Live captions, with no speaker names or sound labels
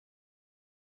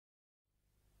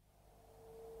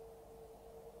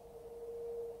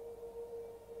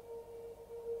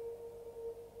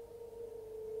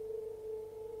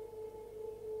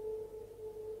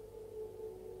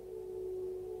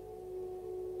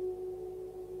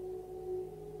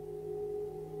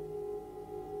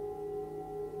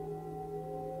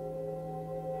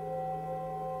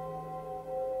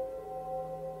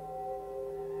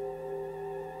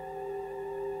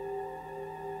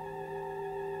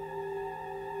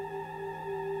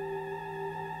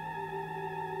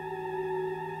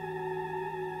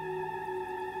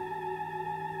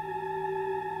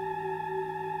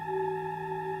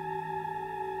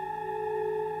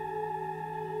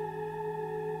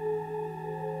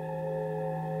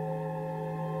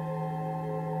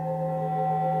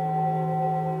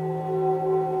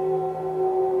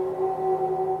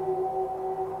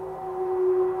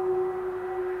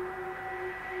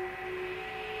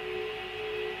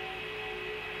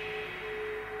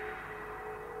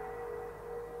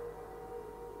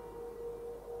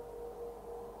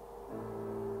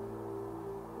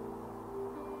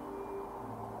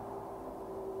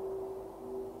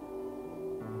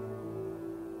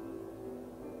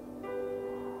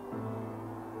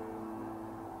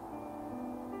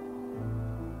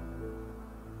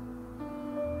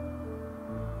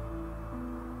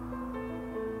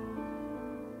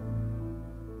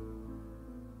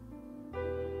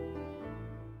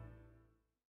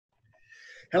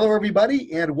Hello,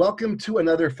 everybody, and welcome to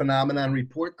another Phenomenon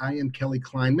Report. I am Kelly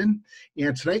Kleinman,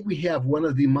 and tonight we have one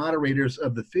of the moderators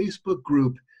of the Facebook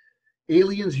group,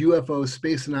 Aliens, UFOs,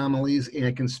 Space Anomalies,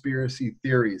 and Conspiracy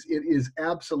Theories. It is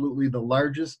absolutely the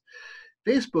largest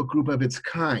Facebook group of its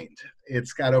kind.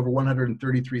 It's got over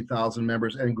 133,000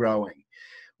 members and growing.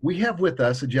 We have with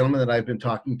us a gentleman that I've been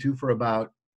talking to for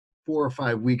about 4 or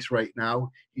 5 weeks right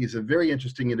now. He's a very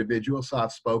interesting individual,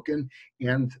 soft-spoken,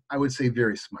 and I would say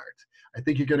very smart. I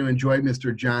think you're going to enjoy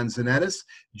Mr. John Zanettis.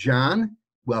 John,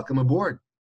 welcome aboard.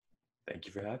 Thank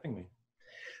you for having me.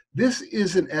 This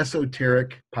is an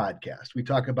esoteric podcast. We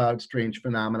talk about strange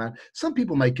phenomena. Some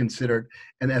people might consider it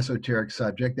an esoteric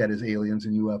subject, that is aliens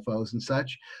and UFOs and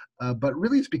such, but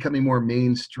really it's becoming more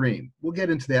mainstream. We'll get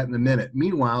into that in a minute.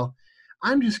 Meanwhile,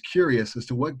 I'm just curious as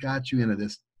to what got you into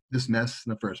this mess in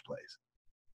the first place.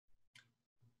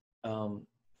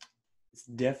 It's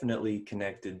definitely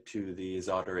connected to the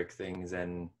esoteric things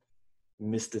and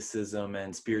mysticism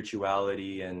and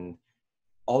spirituality, and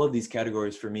all of these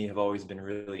categories for me have always been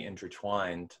really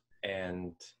intertwined,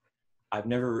 and I've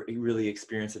never really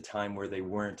experienced a time where they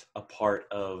weren't a part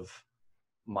of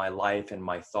my life and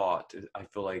my thought. I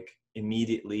feel like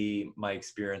immediately my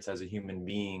experience as a human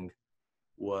being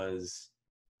was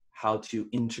how to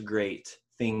integrate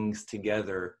things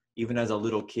together. Even as a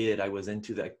little kid, I was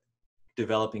into that,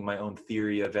 developing my own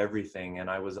theory of everything, and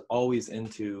I was always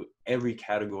into every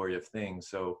category of things.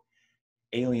 So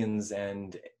aliens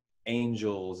and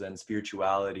angels and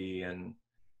spirituality and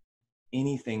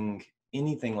anything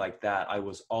like that, I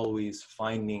was always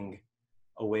finding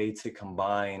a way to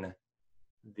combine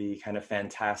the kind of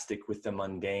fantastic with the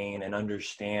mundane and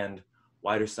understand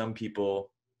why do some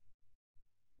people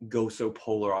go so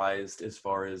polarized as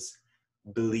far as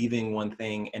believing one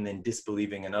thing and then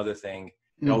disbelieving another thing.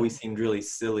 It always seemed really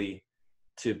silly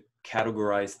to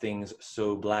categorize things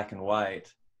so black and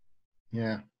white.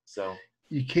 Yeah. So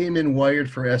you came in wired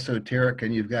for esoteric,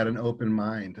 and you've got an open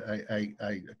mind. I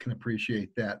can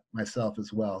appreciate that myself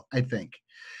as well, I think.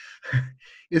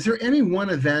 Is there any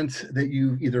one event that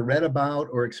you've either read about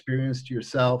or experienced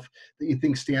yourself that you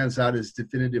think stands out as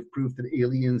definitive proof that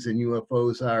aliens and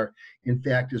UFOs are, in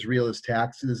fact, as real as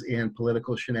taxes and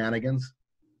political shenanigans?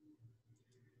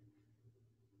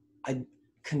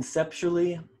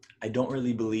 Conceptually, I don't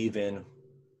really believe in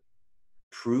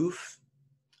proof,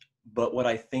 but what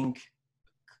I think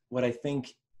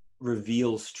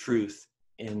reveals truth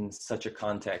in such a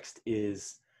context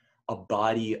is a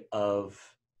body of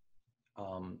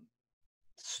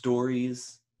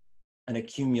stories, an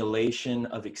accumulation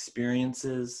of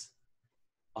experiences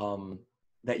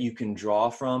that you can draw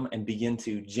from and begin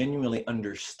to genuinely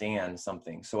understand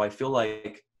something. So I feel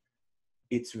like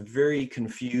it's very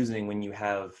confusing when you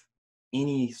have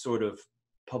any sort of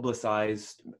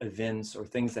publicized events or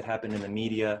things that happen in the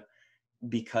media,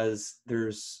 because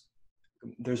there's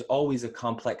always a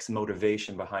complex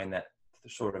motivation behind that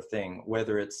sort of thing,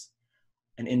 whether it's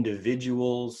an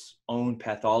individual's own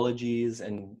pathologies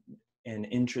and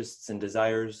interests and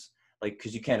desires, like,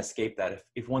 because you can't escape that.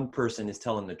 If one person is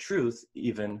telling the truth,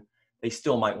 even, they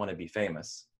still might want to be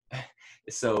famous.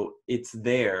 So it's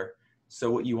there. So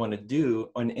what you want to do,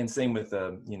 and same with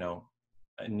a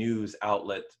news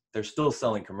outlet, they're still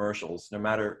selling commercials no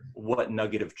matter what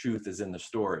nugget of truth is in the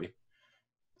story.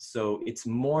 So it's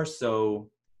more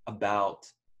so about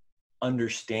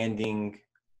understanding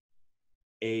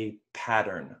a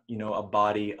pattern, a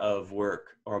body of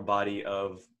work or a body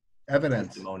of Evidence.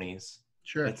 Testimonies.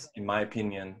 Sure. That's, in my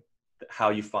opinion, how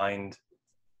you find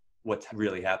what's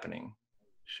really happening.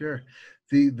 Sure.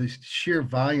 The sheer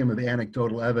volume of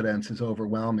anecdotal evidence is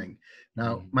overwhelming.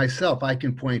 Now, myself, I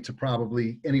can point to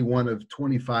probably any one of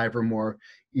 25 or more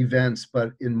events,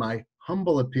 but in my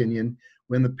humble opinion,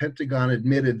 when the Pentagon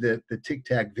admitted that the Tic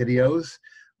Tac videos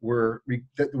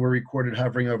that were recorded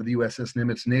hovering over the USS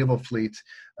Nimitz naval fleet,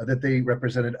 that they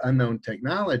represented unknown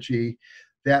technology,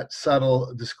 that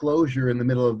subtle disclosure in the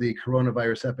middle of the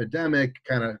coronavirus epidemic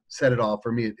kind of said it all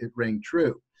for me. It rang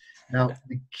true. Now,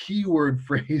 the keyword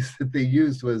phrase that they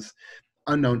used was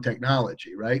unknown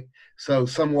technology, right? So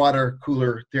some water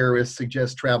cooler theorists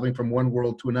suggest traveling from one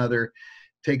world to another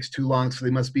takes too long, so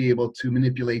they must be able to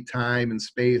manipulate time and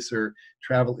space or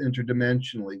travel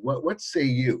interdimensionally. What say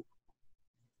you?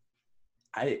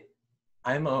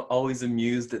 I'm always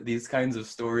amused at these kinds of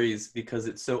stories, because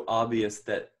it's so obvious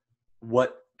that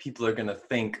what people are going to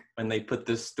think when they put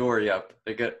this story up.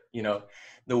 They get,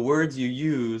 the words you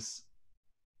use,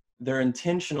 they're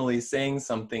intentionally saying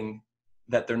something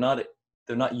that they're not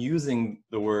using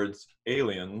the words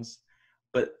aliens,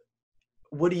 but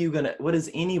what is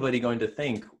anybody going to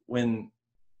think when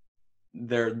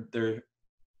they're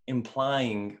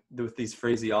implying with these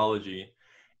phraseology,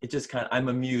 it just kind of, I'm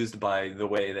amused by the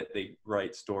way that they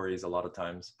write stories a lot of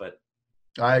times. But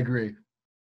I agree.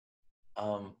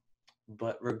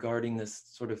 But regarding this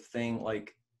sort of thing,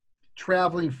 like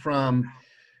traveling from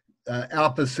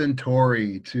Alpha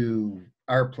Centauri to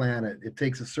our planet, it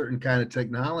takes a certain kind of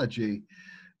technology.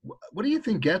 What do you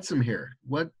think gets them here?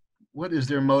 What is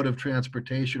their mode of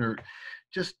transportation, or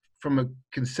just from a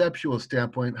conceptual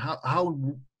standpoint,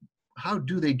 how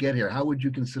do they get here? How would you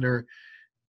consider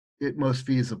it most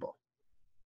feasible?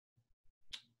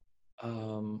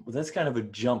 well, that's kind of a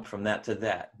jump from that to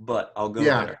that, but I'll go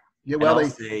Yeah, there. yeah. And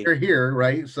Well, they're here,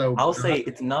 right? So I'll say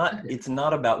it's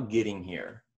not about getting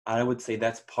here. I would say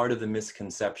that's part of the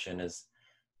misconception, is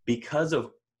because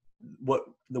of what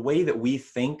the way that we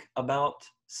think about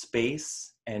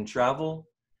space and travel.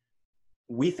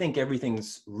 We think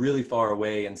everything's really far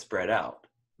away and spread out,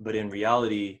 but in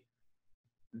reality,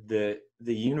 the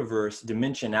universe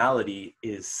dimensionality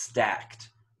is stacked.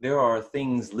 There are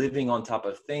things living on top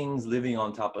of things, living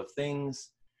on top of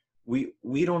things.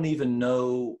 We don't even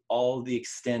know all the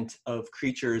extent of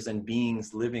creatures and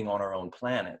beings living on our own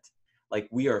planet. Like,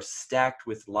 we are stacked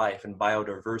with life and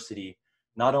biodiversity,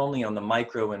 not only on the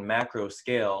micro and macro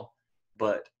scale,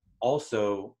 but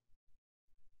also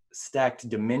stacked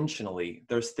dimensionally.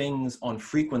 There's things on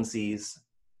frequencies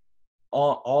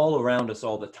all around us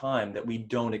all the time that we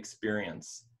don't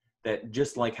experience. That,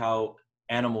 just like how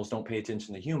animals don't pay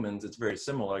attention to humans, it's very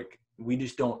similar. Like, we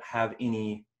just don't have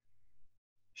any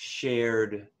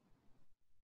shared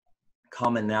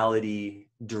commonality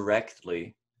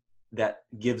directly that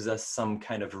gives us some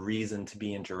kind of reason to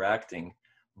be interacting,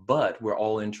 but we're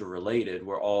all interrelated.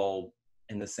 We're all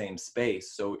in the same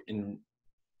space. So in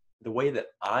the way that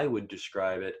I would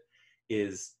describe it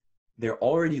is, they're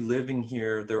already living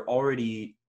here. They're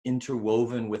already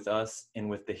interwoven with us and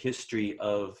with the history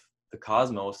of the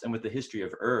cosmos and with the history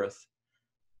of Earth.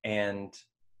 And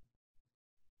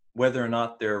whether or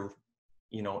not they're,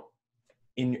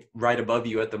 in right above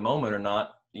you at the moment or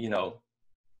not,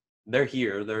 they're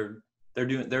here.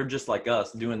 They're just like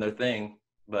us, doing their thing.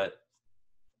 But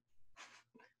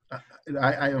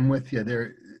I am with you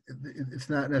there. It's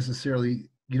not necessarily,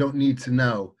 you don't need to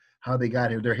know how they got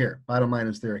here. They're here. Bottom line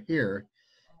is they're here,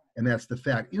 and that's the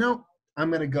fact. I'm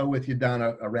going to go with you down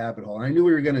a rabbit hole. I knew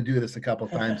we were going to do this a couple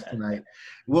times tonight.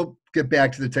 We'll get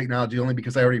back to the technology only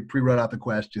because I already pre-wrote out the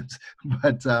questions.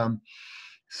 But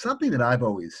something that I've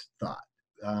always thought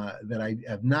that I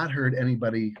have not heard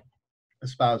anybody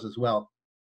espouse as well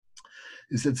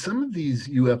is that some of these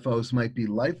UFOs might be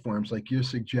life forms, like you're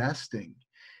suggesting,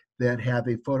 that have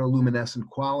a photoluminescent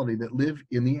quality, that live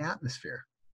in the atmosphere.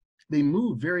 They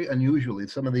move very unusually.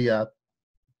 Some of the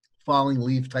falling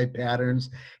leaf type patterns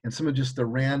and some of just the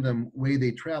random way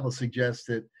they travel suggests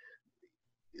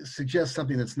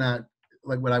something that's not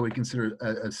like what I would consider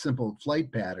a simple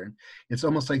flight pattern. It's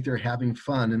almost like they're having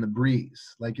fun in the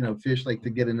breeze. Like, fish like to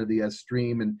get into the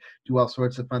stream and do all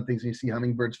sorts of fun things. And you see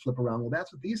hummingbirds flip around. Well,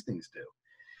 that's what these things do.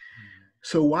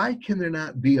 So why can there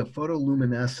not be a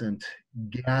photoluminescent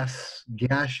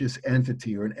gaseous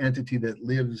entity, or an entity that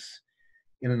lives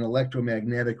in an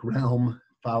electromagnetic realm,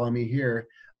 follow me here,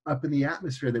 up in the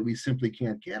atmosphere, that we simply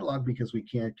can't catalog because we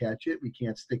can't catch it, we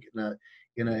can't stick it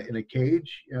in a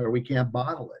cage, or we can't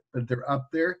bottle it? But they're up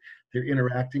there, they're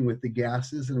interacting with the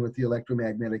gases and with the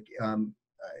electromagnetic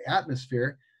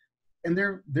atmosphere, and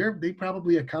they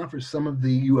probably account for some of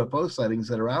the UFO sightings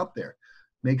that are out there.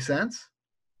 Make sense?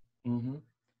 Mm-hmm.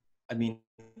 I mean,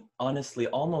 honestly,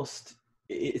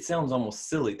 it sounds almost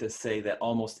silly to say that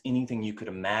almost anything you could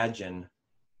imagine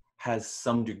has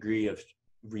some degree of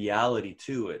reality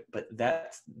to it, but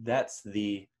that's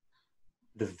the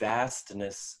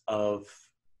vastness of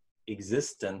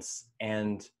existence,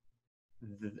 and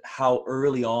how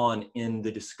early on in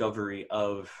the discovery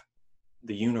of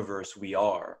the universe we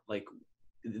are. Like,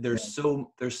 there's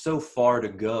so far to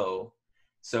go.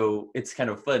 So it's kind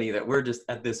of funny that we're just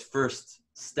at this first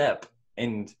step,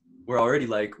 and we're already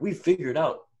like, we figured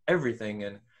out everything,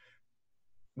 and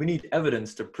we need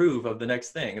evidence to prove of the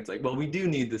next thing. It's like, well, we do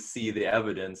need to see the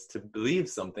evidence to believe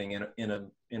something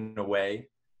in a way,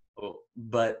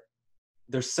 but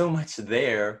there's so much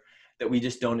there that we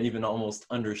just don't even almost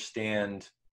understand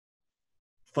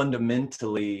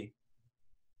fundamentally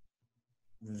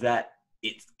that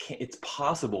it's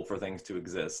possible for things to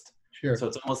exist. Sure. So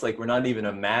it's almost like we're not even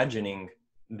imagining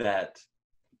that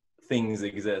things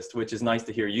exist, which is nice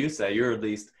to hear you say. You're at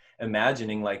least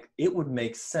imagining, like, it would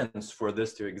make sense for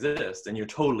this to exist. And you're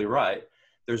totally right.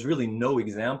 There's really no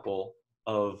example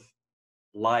of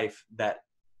life that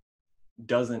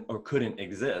doesn't or couldn't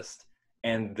exist.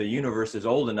 And the universe is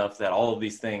old enough that all of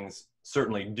these things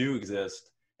certainly do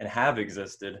exist and have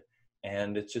existed.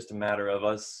 And it's just a matter of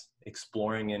us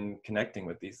exploring and connecting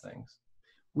with these things.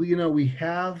 Well, we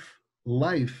have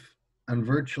life on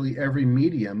virtually every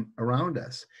medium around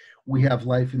us. We have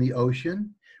life in the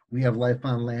ocean. We have life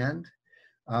on land.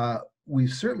 We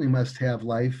certainly must have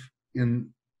life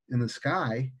in the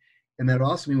sky, and that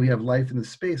also means we have life in the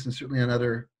space and certainly on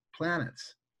other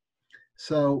planets.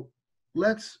 So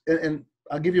and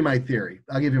I'll give you my theory.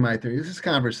 This is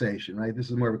conversation, right? This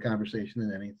is more of a conversation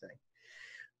than anything.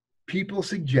 People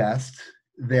suggest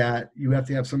that you have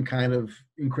to have some kind of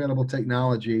incredible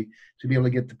technology to be able to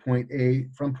get to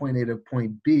from point A to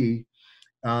point B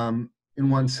in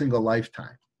one single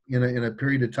lifetime, in a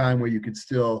period of time where you could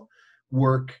still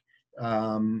work,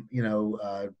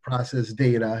 process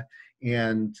data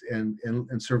and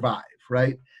survive,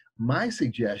 right? My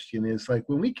suggestion is, like,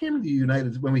 when we came to the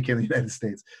United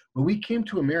States, when we came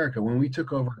to America, when we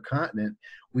took over a continent,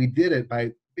 we did it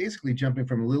by basically jumping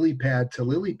from lily pad to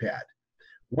lily pad.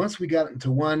 Once we got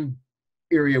into one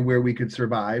area where we could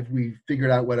survive, we figured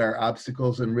out what our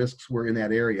obstacles and risks were in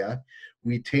that area.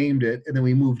 We tamed it, and then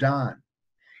we moved on.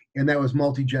 And that was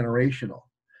multi-generational.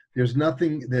 There's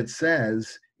nothing that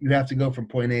says you have to go from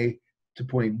point A to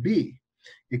point B.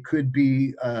 It could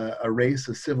be a race,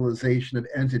 a civilization of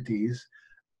entities.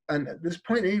 And this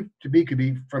point A to B could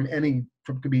be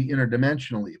could be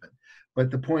interdimensional even.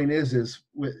 But the point is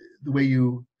the way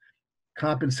you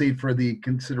compensate for the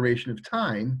consideration of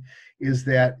time is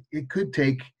that it could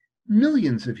take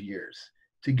millions of years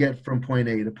to get from point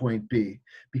A to point B,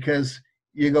 because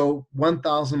you go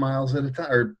 1,000 miles at a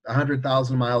time, or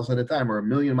 100,000 miles at a time, or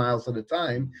 1,000,000 miles at a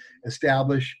time,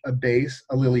 establish a base,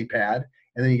 a lily pad,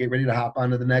 and then you get ready to hop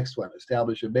onto the next one.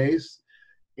 Establish a base,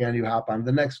 and you hop onto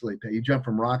the next lily pad. You jump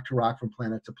from rock to rock, from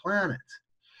planet to planet.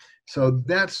 So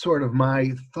that's sort of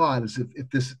my thought, is if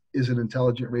this is an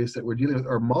intelligent race that we're dealing with,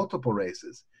 or multiple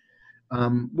races.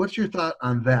 What's your thought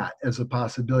on that as a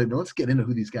possibility? Now let's get into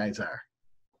who these guys are.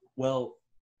 Well,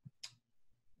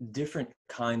 different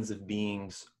kinds of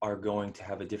beings are going to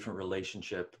have a different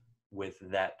relationship with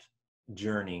that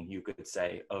journey, you could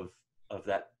say, of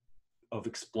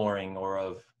exploring, or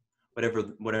of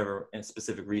whatever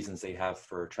specific reasons they have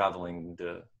for traveling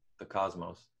the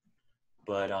cosmos.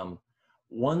 But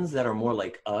ones that are more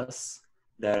like us,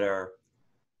 that are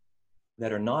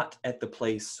not at the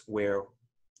place where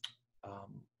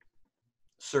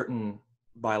certain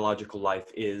biological life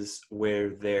is, where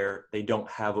they don't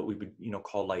have what we would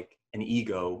call like an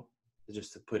ego,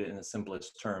 just to put it in the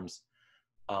simplest terms,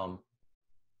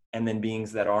 and then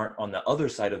beings that aren't on the other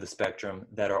side of the spectrum,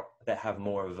 that have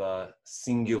more of a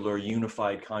singular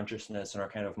unified consciousness and are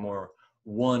kind of more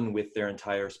one with their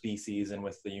entire species and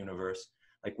with the universe.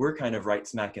 Like, we're kind of right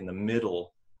smack in the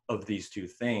middle of these two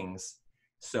things.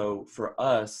 So for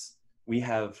us, we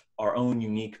have our own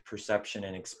unique perception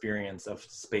and experience of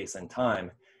space and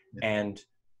time. And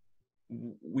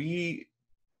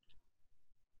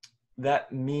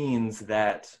that means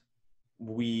that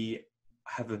we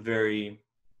have a very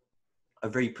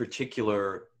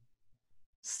particular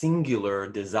singular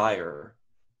desire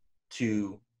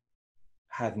to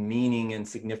have meaning and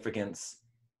significance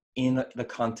in the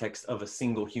context of a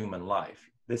single human life.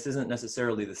 This isn't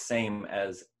necessarily the same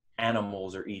as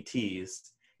animals or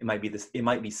ETs. It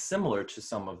might be similar to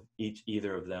some of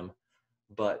either of them,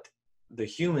 but the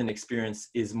human experience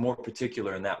is more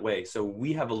particular in that way. So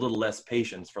we have a little less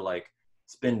patience for like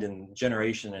spending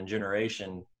generation and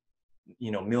generation,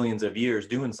 millions of years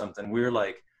doing something. We're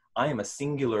like, I am a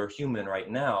singular human right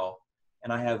now,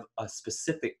 and I have a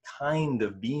specific kind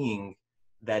of being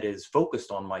that is focused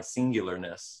on my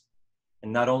singularness.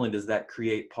 And not only does that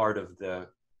create part of the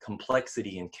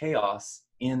complexity and chaos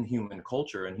in human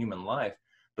culture and human life,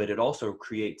 but it also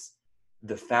creates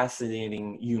the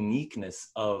fascinating uniqueness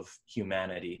of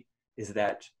humanity, is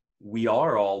that we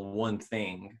are all one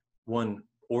thing, one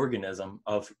organism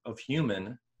of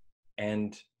human,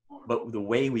 but the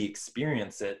way we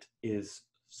experience it is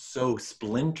so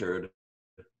splintered.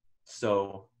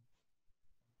 So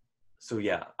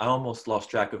yeah, I almost lost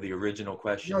track of the original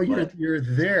question. No, you're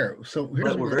there. So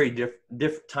but we're very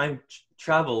different. Time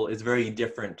travel is very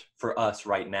different for us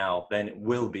right now than it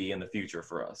will be in the future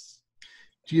for us.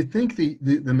 Do you think the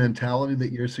mentality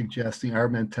that you're suggesting, our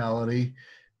mentality,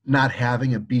 not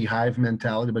having a beehive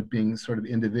mentality, but being sort of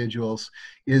individuals,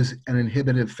 is an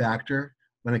inhibitive factor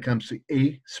when it comes to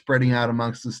A, spreading out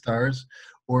amongst the stars,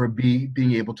 or B,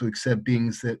 being able to accept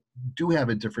beings that do have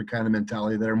a different kind of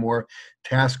mentality, that are more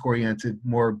task-oriented,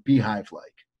 more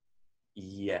beehive-like?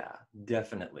 Yeah,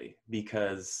 definitely.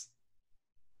 Because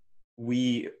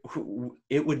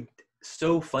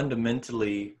so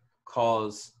fundamentally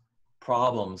cause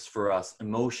problems for us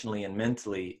emotionally and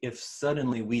mentally if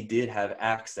suddenly we did have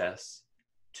access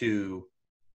to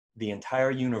the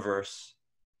entire universe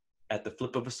at the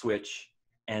flip of a switch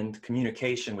and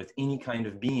communication with any kind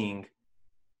of being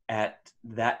at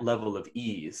that level of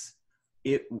ease.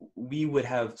 We would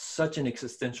have such an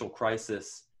existential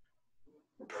crisis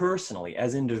personally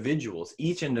as individuals.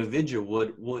 Each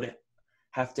individual would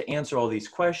have to answer all these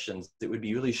questions. It would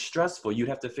be really stressful. You'd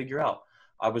have to figure out,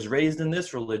 I was raised in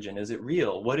this religion. Is it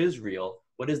real? What is real?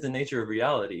 What is the nature of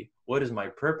reality? What is my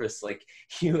purpose? Like,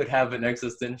 you would have an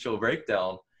existential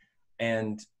breakdown.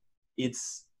 And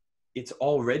it's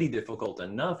already difficult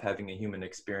enough having a human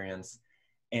experience,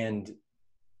 and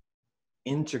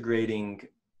integrating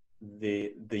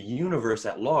the universe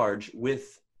at large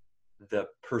with the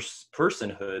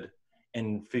personhood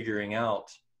and figuring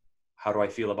out, how do I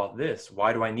feel about this?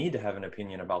 Why do I need to have an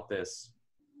opinion about this?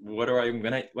 What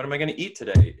am I gonna eat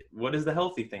today? What is the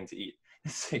healthy thing to eat?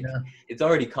 It's like, Yeah. it's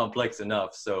already complex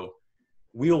enough. So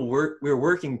we're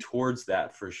working towards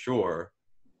that for sure.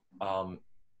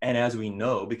 And as we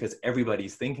know, because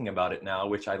everybody's thinking about it now,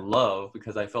 which I love,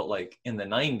 because I felt like in the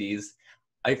 90s,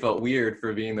 I felt weird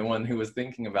for being the one who was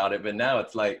thinking about it. But now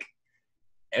it's like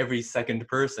every second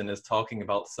person is talking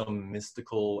about some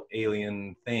mystical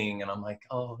alien thing. And I'm like,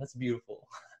 oh, that's beautiful.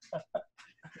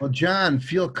 Well, John,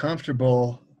 feel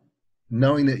comfortable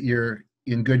knowing that you're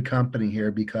in good company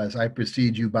here, because I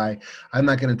precede you by, I'm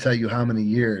not going to tell you how many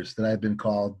years that I've been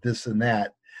called this and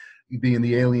that, being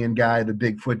the alien guy, the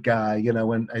Bigfoot guy,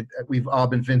 when we've all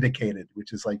been vindicated,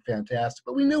 which is like fantastic.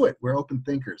 But we knew it. We're open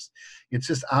thinkers. It's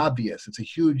just obvious. It's a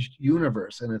huge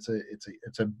universe, and it's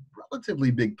a relatively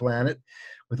big planet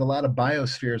with a lot of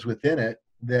biospheres within it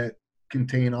that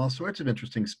contain all sorts of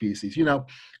interesting species. Are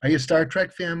you a Star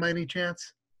Trek fan by any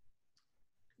chance?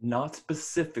 Not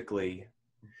specifically,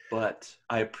 but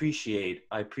I appreciate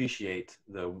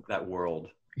that world.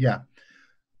 Yeah.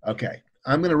 Okay.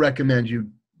 I'm going to recommend you.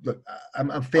 Look,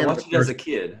 I'm a fan I of watched the it as first. a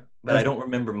kid, but I don't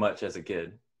remember much as a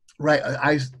kid. Right.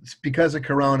 Because of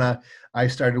Corona, I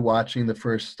started watching the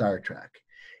first Star Trek,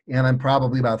 and I'm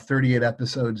probably about 38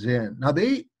 episodes in. Now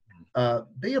they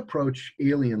approach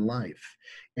alien life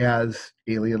as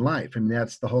alien life. I mean,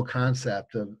 that's the whole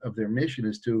concept of their mission,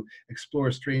 is to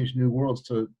explore strange new worlds,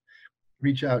 to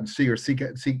reach out and see or seek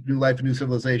new life and new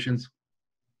civilizations,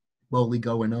 boldly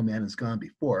go where no man has gone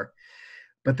before.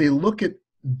 But they look at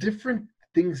different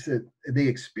things that they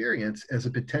experience as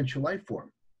a potential life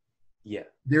form. Yeah.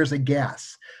 There's a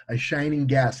shining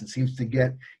gas that seems to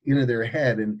get into their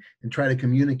head and try to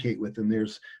communicate with them.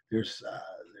 There's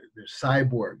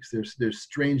cyborgs. There's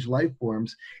strange life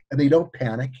forms, and they don't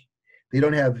panic. They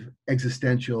don't have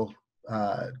existential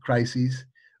crises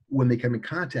when they come in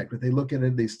contact with it. They look at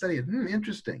it, they study it.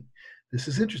 Interesting. This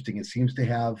is interesting. It seems to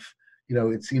have,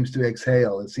 it seems to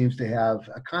exhale. It seems to have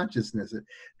a consciousness.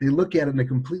 They look at it in a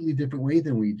completely different way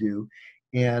than we do.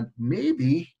 And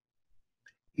maybe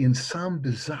in some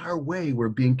bizarre way, we're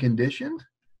being conditioned.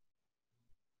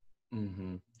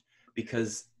 Mm-hmm.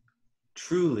 Because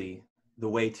truly, the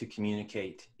way to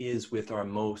communicate is with our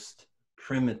most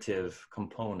primitive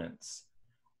components,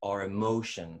 our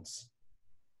emotions.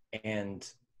 And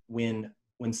when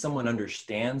someone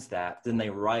understands that, then they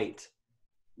write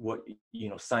what,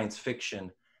 science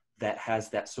fiction that has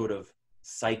that sort of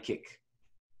psychic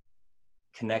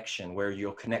connection where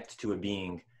you'll connect to a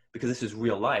being, because this is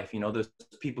real life. There's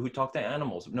people who talk to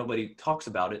animals. Nobody talks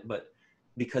about it, but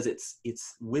because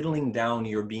it's whittling down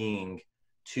your being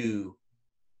to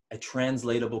a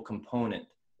translatable component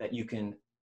that you can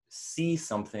see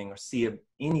something or see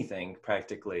anything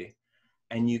practically,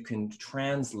 and you can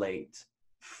translate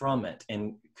from it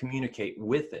and communicate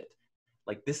with it.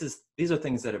 Like, these are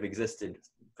things that have existed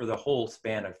for the whole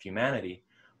span of humanity,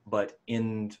 but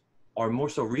in our more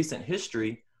so recent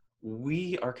history,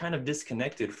 we are kind of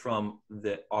disconnected from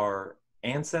our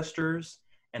ancestors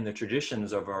and the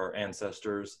traditions of our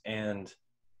ancestors, and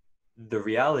the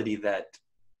reality that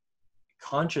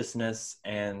consciousness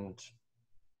and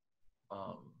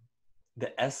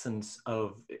the essence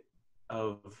of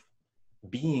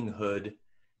beinghood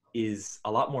is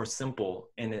a lot more simple,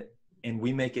 and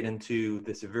we make it into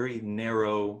this very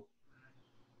narrow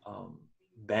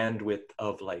bandwidth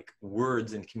of like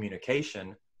words and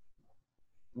communication,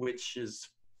 which is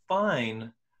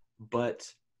fine,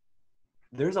 but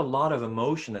there's a lot of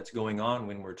emotion that's going on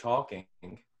when we're talking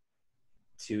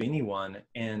to anyone,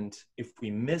 and if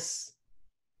we miss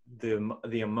the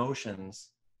emotions,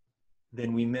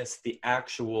 then we miss the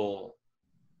actual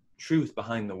truth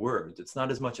behind the words. It's not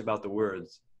as much about the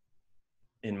words,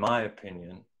 in my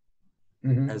opinion,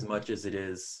 as much as it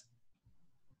is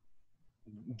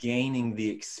gaining the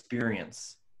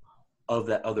experience of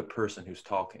that other person who's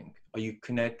talking? Are you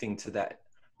connecting to that?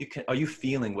 Are you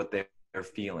feeling what they're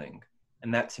feeling?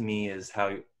 And that to me is how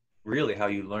you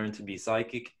learn to be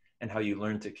psychic, and how you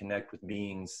learn to connect with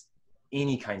beings,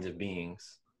 any kinds of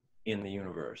beings in the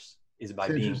universe, is by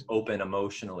being open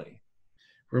emotionally.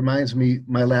 Reminds me,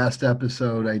 my last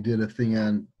episode, I did a thing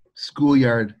on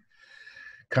schoolyard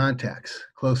contacts,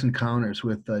 close encounters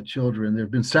with children. There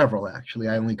have been several, actually.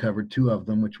 I only covered two of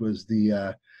them, which was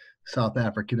the South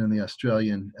African and the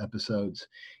Australian episodes.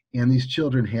 And these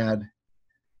children had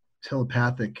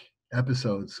telepathic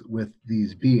episodes with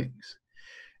these beings.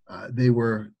 They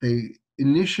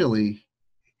initially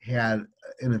had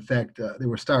an effect. They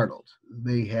were startled.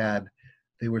 They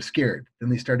were scared. Then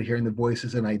they started hearing the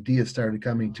voices, and ideas started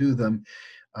coming to them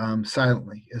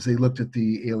silently as they looked at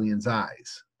the alien's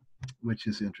eyes, which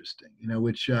is interesting.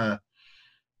 Which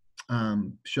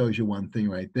shows you one thing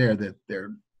right there, that their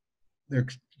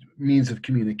means of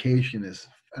communication is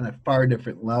on a far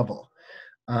different level.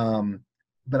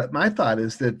 But my thought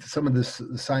is that some of this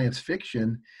science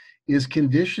fiction is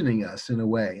conditioning us in a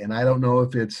way, and I don't know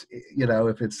if it's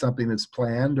something that's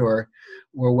planned or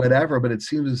whatever, but it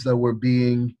seems as though we're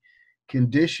being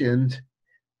conditioned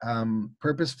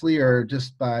purposefully or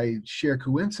just by sheer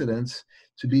coincidence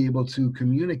to be able to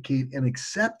communicate and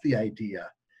accept the idea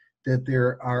that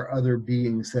there are other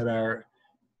beings that are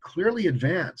clearly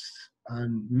advanced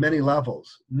on many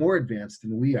levels, more advanced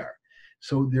than we are.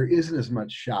 So there isn't as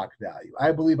much shock value.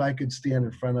 I believe I could stand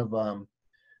in front of a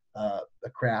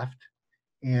craft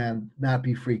and not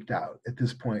be freaked out at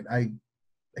this point. I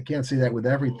can't say that with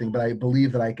everything, but I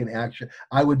believe that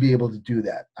I would be able to do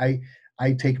that.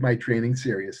 I take my training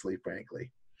seriously,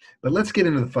 frankly. But let's get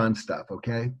into the fun stuff,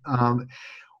 okay?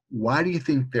 Why do you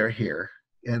think they're here?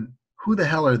 And who the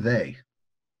hell are they?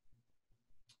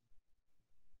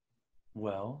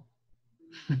 Well,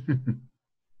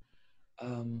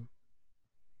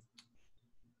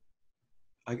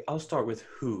 I'll start with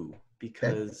who,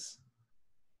 because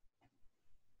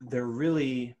they're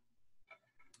really,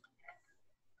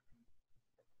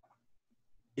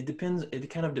 it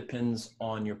kind of depends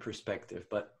on your perspective,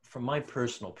 but from my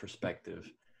personal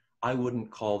perspective, I wouldn't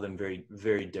call them very,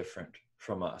 very different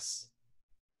from us,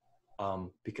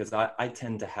 because I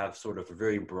tend to have sort of a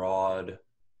very broad,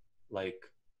 like,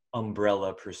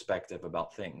 umbrella perspective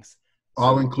about things.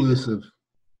 All inclusive.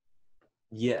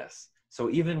 Yes. So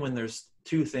even when there's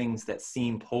two things that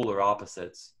seem polar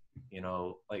opposites,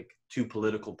 like two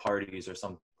political parties or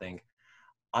something,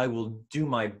 I will do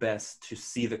my best to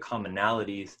see the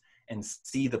commonalities and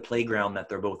see the playground that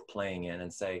they're both playing in,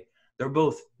 and say, they're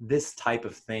both this type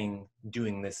of thing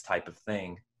doing this type of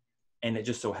thing. And it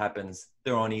just so happens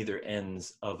they're on either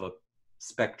ends of a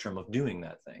spectrum of doing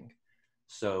that thing.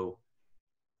 So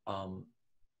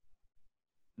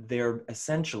they're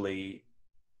essentially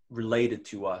related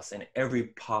to us in every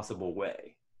possible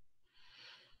way.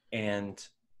 And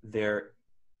they're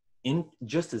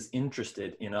just as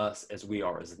interested in us as we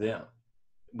are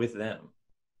with them.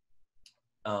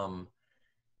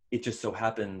 It just so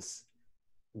happens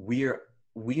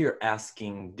we're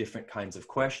asking different kinds of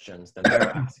questions than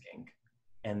they're asking.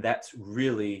 And that's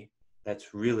really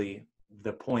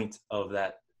the point of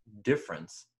that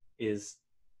difference, is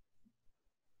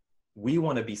we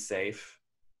want to be safe.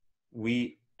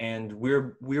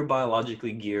 We're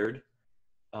biologically geared,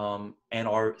 and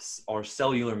our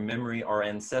cellular memory, our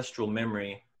ancestral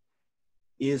memory,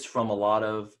 is from a lot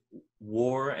of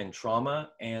war and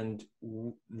trauma, and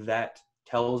that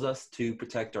tells us to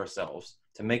protect ourselves,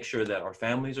 to make sure that our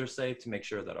families are safe, to make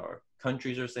sure that our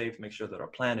countries are safe, to make sure that our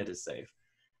planet is safe.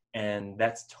 And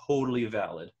that's totally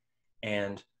valid.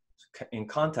 And in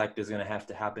contact is going to have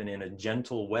to happen in a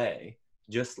gentle way,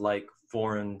 just like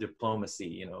foreign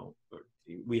diplomacy.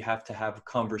 We have to have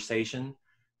conversation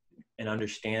and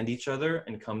understand each other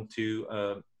and come to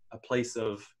a place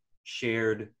of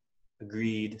shared,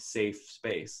 agreed, safe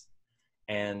space.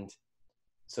 And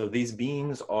so these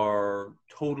beings are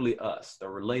totally us.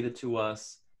 They're related to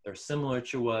us. They're similar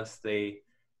to us. They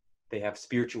have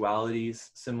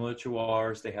spiritualities similar to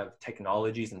ours. They have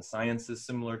technologies and sciences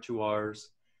similar to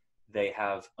ours. They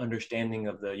have understanding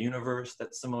of the universe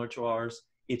that's similar to ours.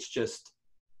 It's just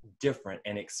different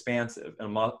and expansive.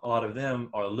 And a lot of them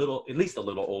are at least a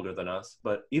little older than us,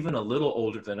 but even a little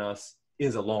older than us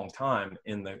is a long time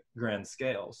in the grand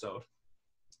scale. So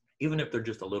even if they're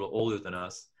just a little older than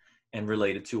us and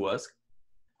related to us,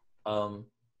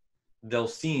 they'll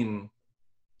seem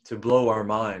to blow our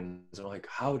minds. We're like,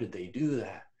 how did they do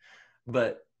that?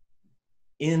 But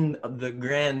in the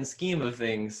grand scheme of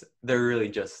things, they're really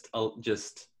just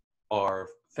our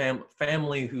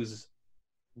family who's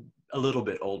a little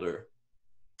bit older,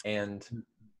 and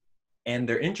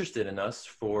they're interested in us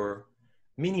for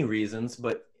many reasons,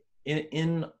 but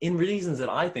in reasons that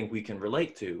I think we can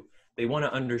relate to. They want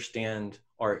to understand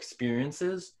our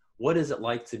experiences. What is it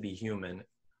like to be human?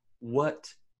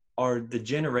 What are the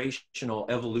generational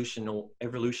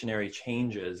evolutionary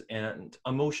changes and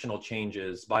emotional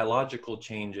changes, biological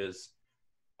changes?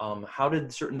 How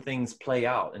did certain things play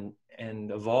out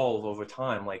and evolve over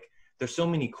time? Like, there's so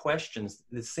many questions,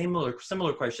 the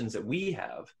similar questions that we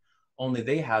have, only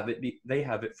they have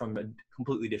it from a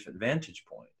completely different vantage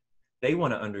point. They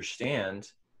want to understand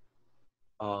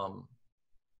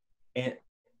and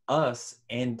us,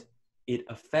 and it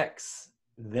affects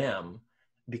them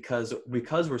because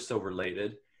we're so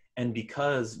related, and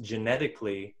because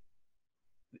genetically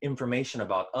information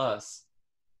about us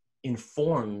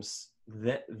informs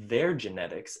their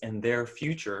genetics and their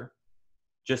future,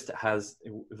 just as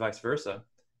vice versa.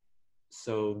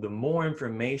 So the more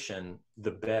information,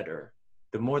 the better.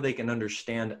 The more they can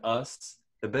understand us,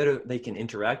 the better they can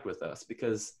interact with us,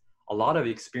 because a lot of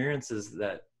experiences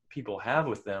that people have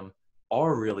with them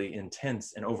are really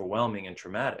intense and overwhelming and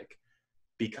traumatic,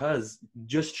 because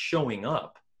just showing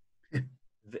up,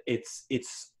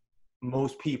 it's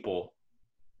most people,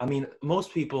 I mean,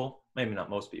 most people, maybe not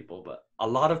most people, but a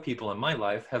lot of people in my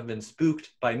life have been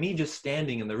spooked by me just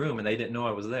standing in the room and they didn't know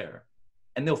I was there.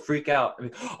 And they'll freak out. I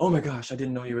mean, oh my gosh, I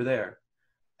didn't know you were there.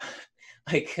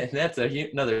 Like, and that's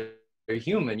another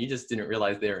human. You just didn't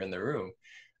realize they were in the room.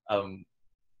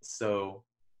 So.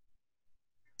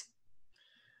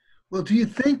 Well, do you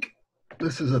think,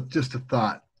 this is just a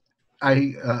thought,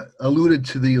 I alluded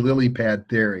to the lily pad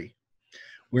theory,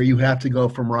 where you have to go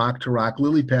from rock to rock,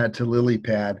 lily pad to lily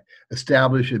pad,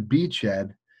 establish a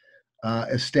beachhead,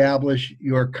 establish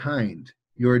your kind,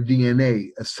 your DNA,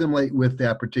 assimilate with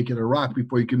that particular rock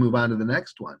before you can move on to the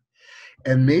next one.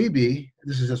 And maybe,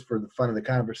 this is just for the fun of the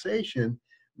conversation,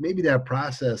 maybe that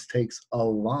process takes a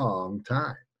long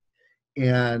time.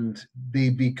 And they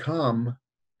become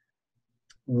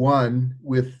one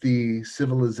with the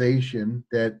civilization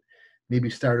that maybe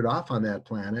started off on that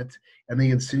planet, and they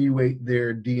insinuate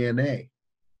their DNA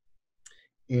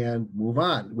and move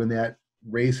on. When that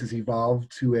race has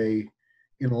evolved to a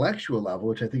intellectual level,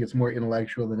 which I think it's more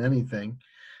intellectual than anything,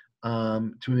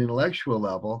 to an intellectual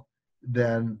level,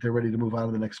 then they're ready to move on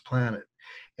to the next planet.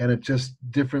 And it's just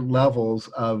different levels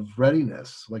of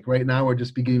readiness. Like right now, we're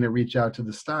just beginning to reach out to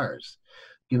the stars.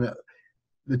 You know,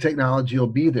 the technology will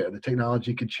be there. The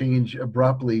technology could change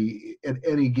abruptly at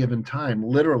any given time.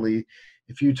 Literally,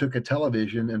 if you took a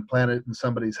television and planted it in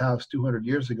somebody's house 200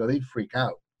 years ago, they'd freak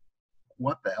out.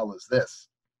 What the hell is this?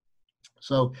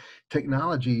 So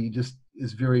technology just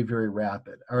is very, very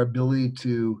rapid. Our ability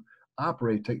to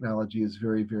operate technology is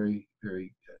very, very,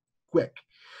 very quick.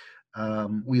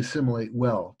 We assimilate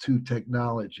well to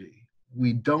technology.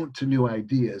 We don't to new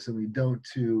ideas, and we don't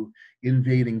to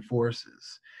invading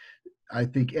forces. I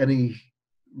think any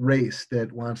race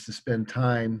that wants to spend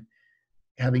time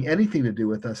having anything to do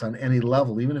with us on any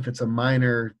level, even if it's a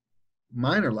minor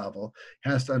level,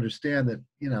 has to understand that,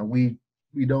 you know, we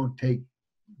don't take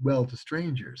well to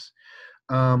strangers.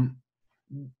 Do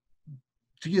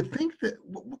you think that,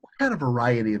 what kind of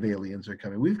variety of aliens are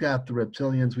coming? We've got the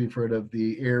reptilians, we've heard of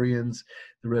the Aryans,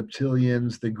 the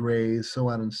reptilians, the Greys, so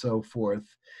on and so forth.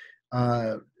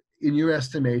 In your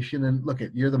estimation, and look,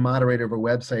 you're the moderator of a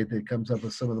website that comes up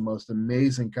with some of the most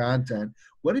amazing content.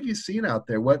 What have you seen out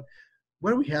there? What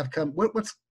do we have come? What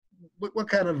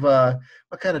kind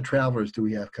of travelers do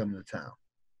we have coming to town?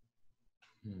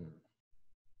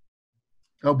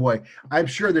 Oh boy, I'm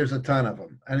sure there's a ton of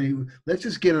them. I mean, let's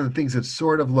just get into things that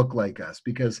sort of look like us,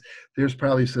 because there's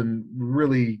probably some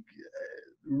really,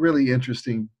 really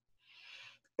interesting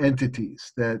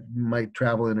entities that might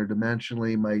travel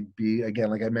interdimensionally, might be,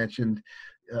 again, like I mentioned,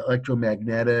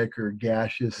 electromagnetic or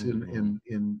gaseous in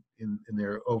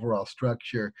their overall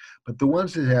structure. But the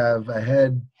ones that have a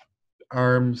head,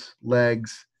 arms,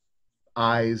 legs,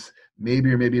 eyes,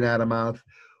 maybe or maybe not a mouth,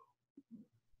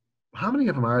 how many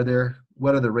of them are there?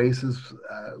 What are the races?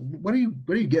 What are you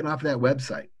getting off of that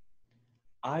website?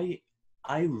 I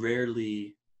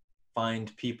rarely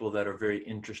find people that are very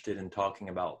interested in talking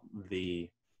about the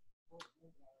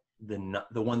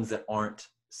ones that aren't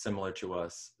similar to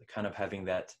us, kind of having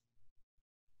that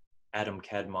Adam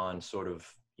Kadmon sort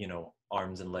of, you know,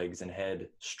 arms and legs and head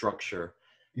structure.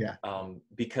 Yeah.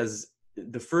 Because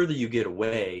the further you get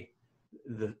away,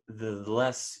 the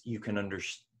less you can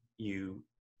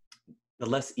the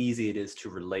less easy it is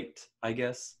to relate, I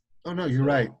guess. Oh no, you're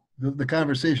right. The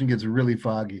conversation gets really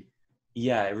foggy.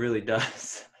 Yeah, it really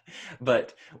does.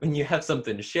 But when you have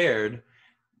something shared,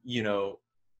 you know,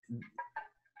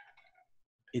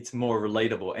 it's more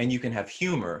relatable, and you can have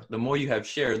humor. The more you have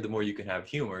shared, the more you can have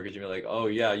humor, because you're like, oh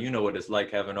yeah, you know what it's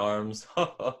like having arms.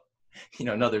 You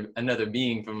know, another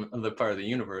being from another part of the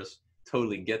universe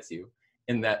totally gets you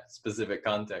in that specific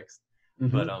context.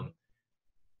 But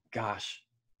gosh,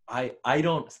 I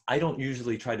don't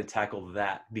usually try to tackle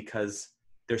that, because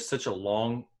there's such a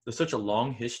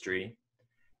long history,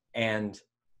 and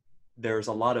there's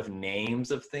a lot of names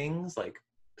of things like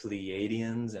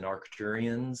Pleiadians and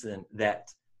Arcturians, and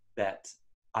that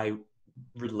I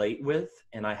relate with,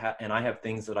 and I have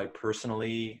things that I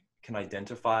personally can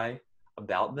identify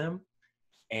about them.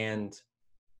 And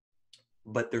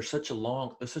but there's such a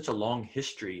long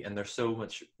history, and there's so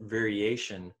much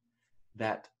variation,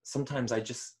 that sometimes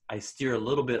I steer a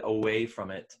little bit away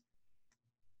from it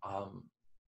um,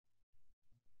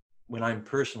 when I'm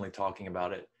personally talking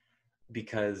about it,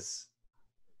 because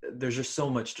there's just so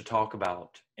much to talk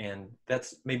about, and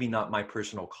that's maybe not my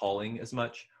personal calling as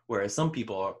much, whereas some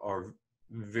people are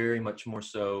very much more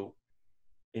so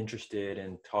interested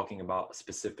in talking about a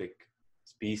specific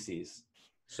species.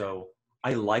 So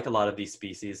I like a lot of these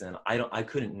species, and I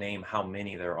couldn't name how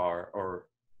many there are, or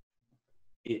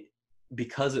it,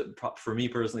 for me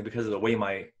personally, because of the way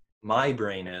my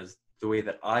brain is, the way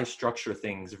that I structure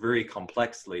things very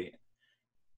complexly,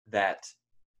 that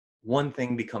one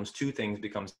thing becomes two things,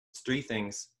 becomes three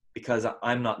things, because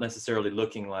I'm not necessarily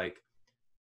looking like,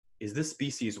 is this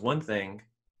species one thing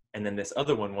and then this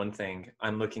other one thing?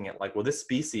 I'm looking at like, well, this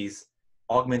species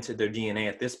augmented their DNA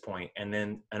at this point, and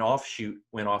then an offshoot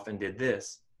went off and did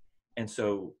this. And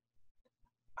so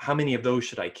how many of those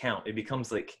should I count? It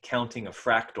becomes like counting a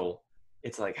fractal.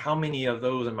 It's like, how many of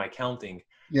those am I counting?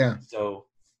 Yeah. So,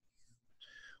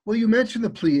 Well, you mentioned the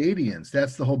Pleiadians.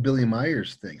 That's the whole Billy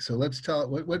Myers thing. So let's tell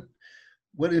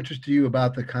what interested you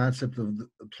about the concept of the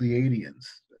Pleiadians.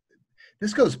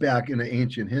 This goes back into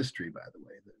ancient history, by the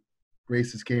way. The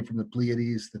races came from the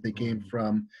Pleiades, that they came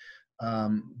from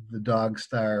the dog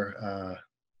star,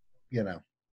 you know.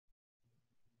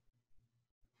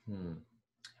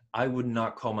 I would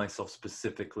not call myself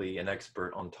specifically an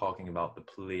expert on talking about the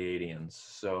Pleiadians,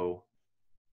 so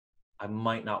I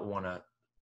might not want to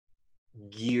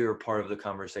gear part of the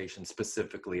conversation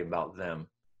specifically about them.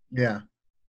 Yeah.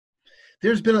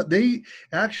 They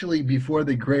actually, before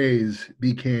the Greys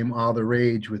became all the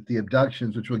rage with the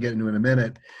abductions, which we'll get into in a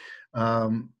minute,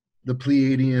 the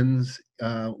Pleiadians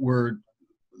were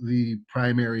the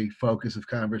primary focus of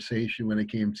conversation when it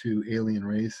came to alien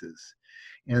races.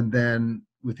 And then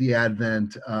with the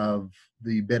advent of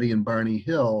the Betty and Barney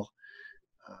Hill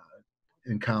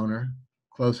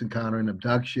close encounter and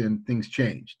abduction, things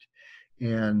changed.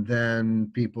 And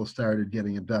then people started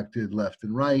getting abducted left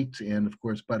and right. And of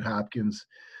course, Bud Hopkins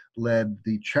led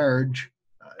the charge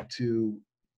to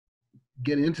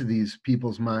get into these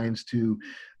people's minds, to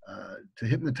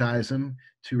hypnotize them,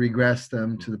 to regress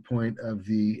them to the point of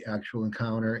the actual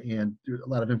encounter. And a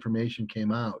lot of information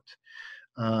came out.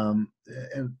 And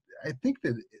I think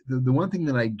that the one thing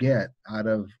that I get out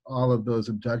of all of those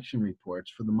abduction reports,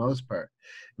 for the most part,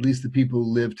 at least the people who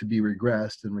live to be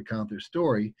regressed and recount their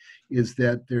story, is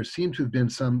that there seemed to have been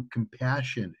some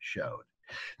compassion showed.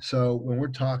 So when we're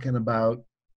talking about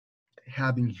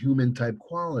having human type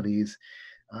qualities,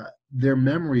 their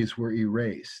memories were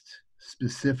erased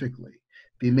specifically.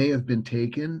 They may have been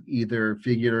taken either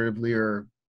figuratively or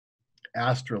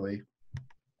astrally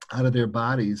out of their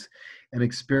bodies and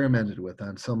experimented with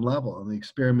on some level. And the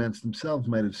experiments themselves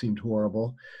might have seemed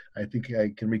horrible. I think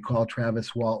I can recall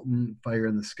Travis Walton, Fire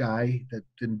in the Sky, that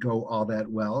didn't go all that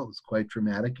well. It was quite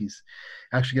dramatic. He's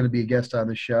actually going to be a guest on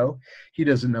the show. He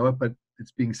doesn't know it, but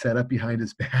it's being set up behind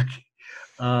his back.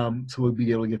 So we'll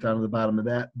be able to get down to the bottom of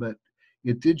that. But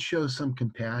it did show some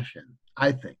compassion,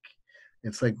 I think.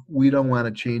 It's like, we don't want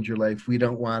to change your life. We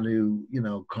don't want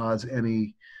to, cause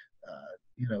any,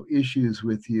 issues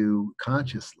with you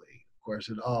consciously. Of course,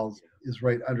 it all is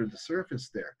right under the surface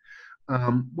there.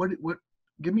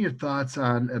 Give me your thoughts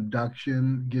on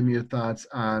abduction. Give me your thoughts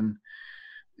on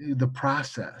the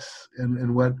process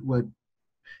and what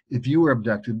if you were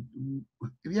abducted.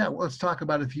 Yeah, well, let's talk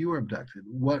about if you were abducted.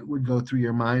 What would go through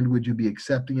your mind? Would you be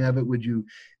accepting of it? Would you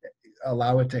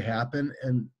allow it to happen?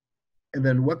 And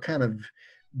then what kind of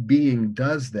being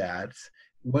does that?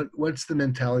 What's the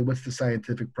mentality? What's the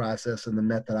scientific process and the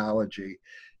methodology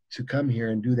to come here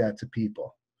and do that to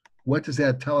people? What does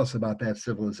that tell us about that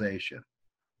civilization?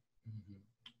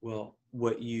 Well,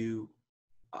 what you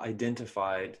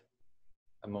identified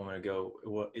a moment ago,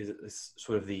 what is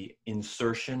sort of the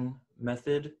insertion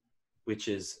method, which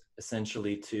is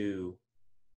essentially to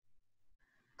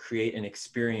create an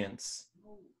experience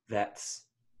that's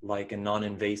like a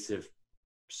non-invasive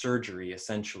surgery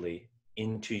essentially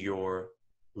into your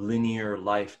linear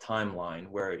life timeline,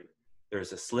 where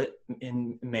there's a slit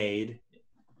made,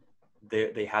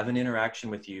 they have an interaction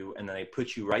with you, and then they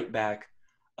put you right back,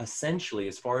 essentially,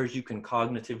 as far as you can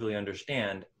cognitively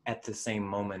understand, at the same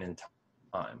moment in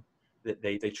time. That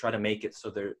they try to make it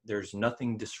so there's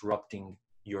nothing disrupting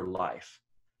your life,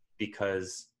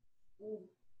 because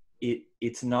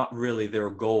it's not really their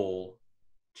goal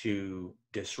to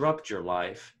disrupt your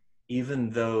life, even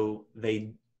though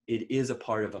it is a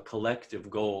part of a collective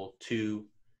goal to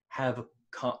have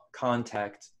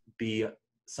contact be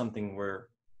something we're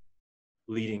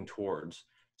leading towards.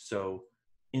 So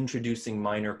introducing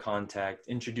minor contact,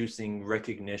 introducing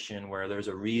recognition where there's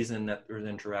a reason that they're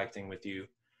interacting with you,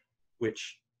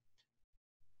 which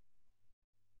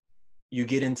you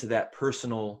get into that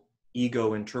personal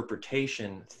ego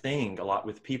interpretation thing a lot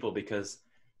with people, because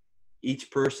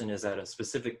each person is at a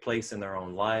specific place in their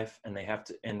own life, and they have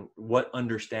to, and what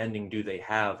understanding do they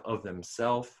have of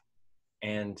themselves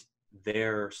and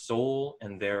their soul,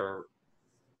 and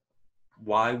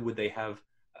why would they have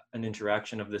an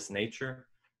interaction of this nature?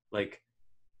 Like,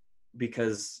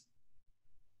 because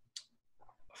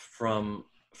from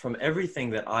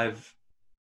everything that I've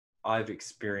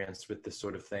experienced with this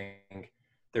sort of thing,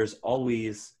 there's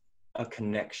always a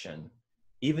connection.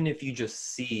 Even if you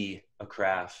just see a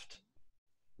craft,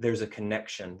 there's a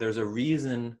connection. There's a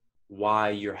reason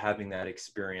why you're having that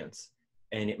experience.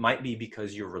 And it might be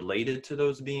because you're related to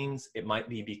those beings. It might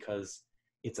be because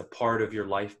it's a part of your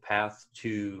life path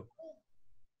to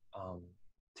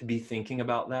be thinking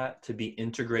about that, to be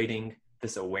integrating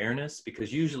this awareness,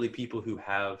 because usually people who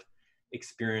have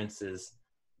experiences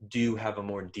do have a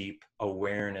more deep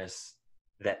awareness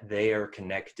that they are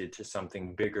connected to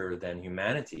something bigger than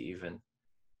humanity even.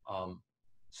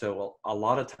 So a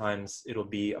lot of times it'll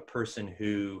be a person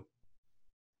who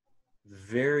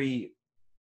very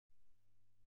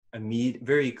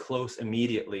close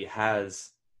immediately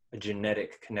has a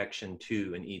genetic connection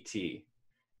to an ET,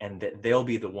 and that they'll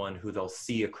be the one who they'll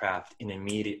see a craft and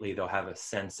immediately they'll have a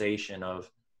sensation of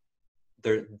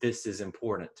this is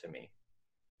important to me.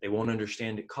 They won't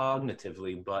understand it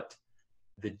cognitively, but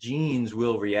the genes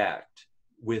will react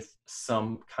with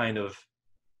some kind of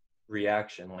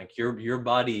reaction. Like your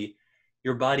body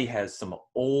has some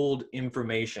old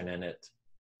information in it,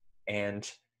 and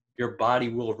your body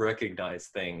will recognize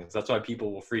things. That's why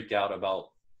people will freak out about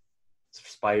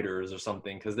spiders or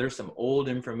something, because there's some old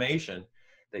information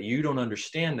that you don't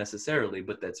understand necessarily,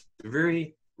 but that's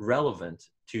very relevant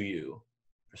to you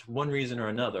for one reason or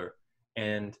another.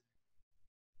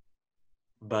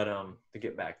 But to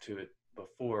get back to it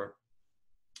before,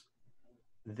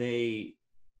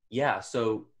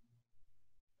 so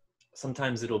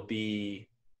sometimes it'll be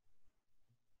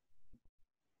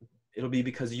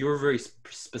because you're very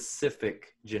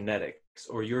specific genetics,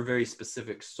 or your very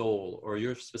specific soul, or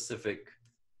your specific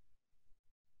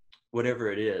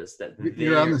whatever it is that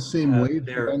you're on the same wave.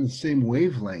 You're on the same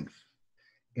wavelength,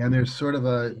 and there's sort of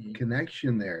a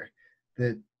connection there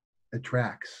that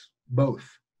attracts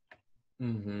both.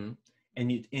 Mm-hmm. And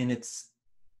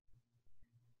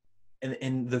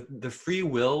the free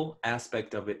will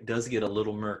aspect of it does get a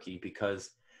little murky, because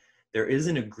there is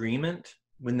an agreement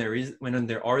when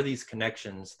there are these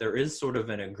connections. There is sort of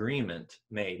an agreement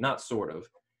made, not sort of.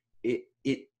 It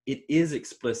is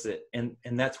explicit, and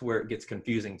that's where it gets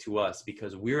confusing to us,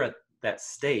 because we're at that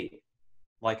state,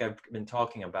 like I've been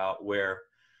talking about, where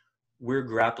we're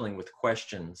grappling with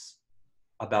questions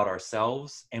about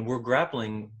ourselves, and we're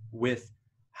grappling with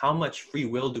how much free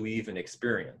will do we even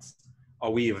experience?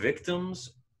 Are we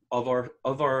victims of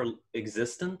our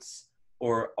existence,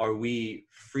 or are we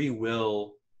free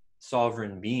will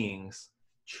sovereign beings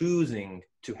choosing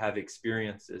to have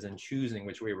experiences and choosing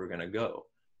which way we're going to go?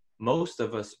 Most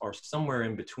of us are somewhere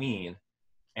in between,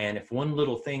 and if one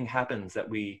little thing happens that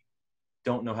we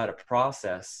don't know how to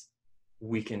process,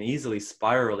 we can easily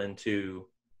spiral into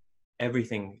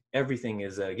everything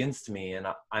is against me, and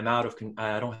I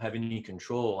don't have any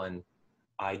control, and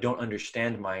I don't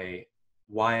understand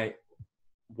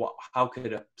how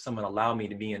could someone allow me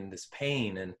to be in this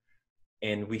pain,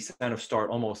 and we kind of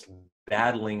start almost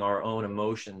battling our own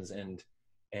emotions, and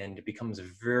it becomes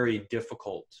very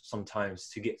difficult sometimes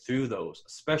to get through those,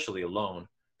 especially alone,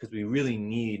 because we really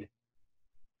need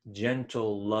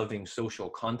gentle, loving social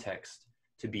context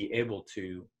to be able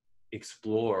to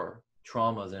explore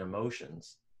traumas and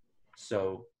emotions.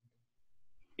 So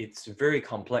it's very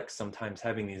complex sometimes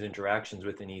having these interactions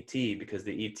with an ET, because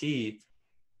the ET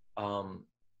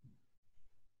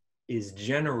is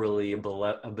generally a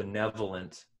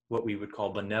benevolent, what we would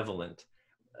call benevolent.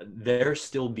 They're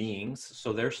still beings,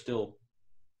 so they're still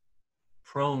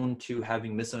prone to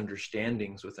having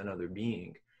misunderstandings with another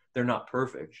being. They're not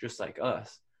perfect, just like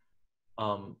us.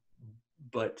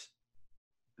 But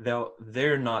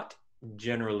they're not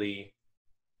generally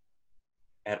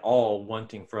at all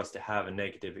wanting for us to have a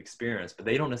negative experience, but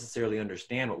they don't necessarily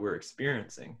understand what we're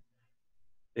experiencing.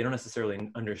 They don't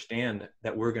necessarily understand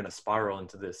that we're going to spiral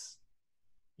into this,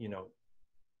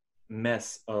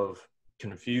 mess of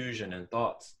confusion and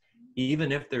thoughts.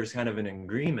 Even if there's kind of an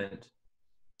agreement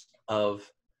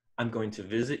of, I'm going to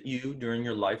visit you during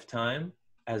your lifetime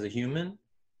as a human,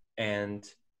 and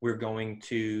we're going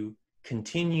to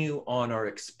continue on our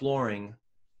exploring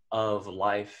of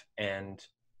life and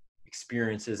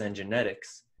experiences and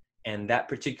genetics. And that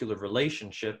particular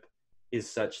relationship is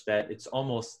such that it's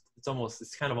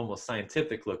kind of almost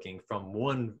scientific looking from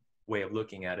one way of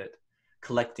looking at it,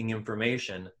 collecting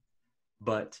information,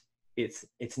 but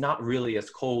it's not really as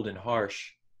cold and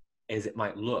harsh as it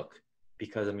might look.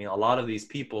 Because a lot of these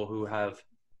people who have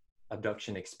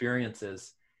abduction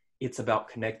experiences, it's about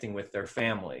connecting with their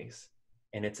families,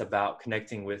 and it's about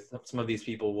connecting with, some of these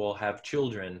people will have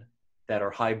children that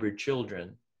are hybrid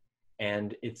children,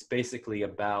 and it's basically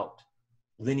about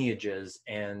lineages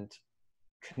and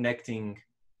connecting,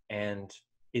 and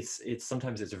it's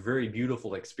sometimes it's very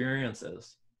beautiful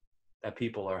experiences that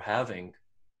people are having,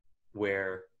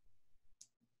 where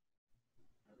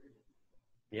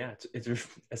it's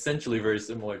essentially very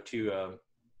similar to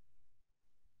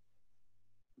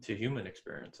human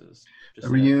experiences. Just a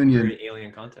reunion, very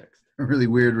alien context. A really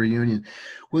weird reunion.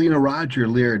 Well, Roger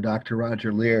Lear, Dr.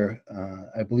 Roger Lear,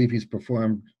 I believe he's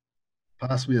performed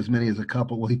possibly as many as a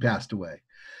couple. Well, he passed away,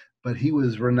 but he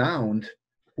was renowned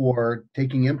for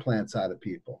taking implants out of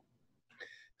people.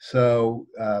 So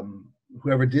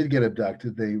whoever did get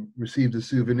abducted, they received a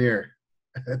souvenir,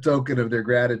 a token of their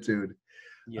gratitude.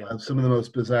 Some of the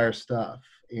most bizarre stuff,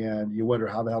 and you wonder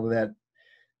how the hell did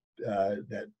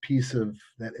that piece of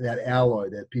that alloy,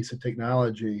 that piece of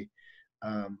technology,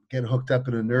 get hooked up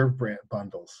in a nerve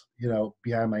bundles,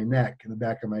 behind my neck, in the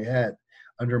back of my head,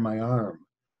 under my arm.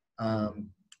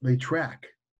 They track,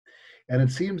 and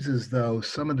it seems as though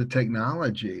some of the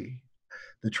technology,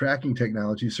 the tracking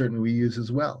technology, certainly we use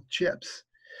as well, chips.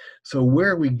 So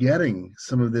where are we getting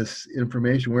some of this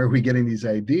information? Where are we getting these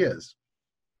ideas?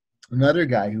 Another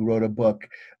guy who wrote a book,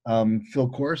 Phil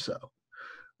Corso.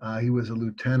 He was a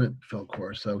lieutenant, Phil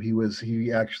Corso.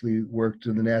 He actually worked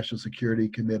in the National Security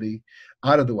Committee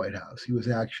out of the White House. He was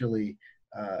actually,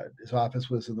 his office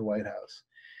was in the White House.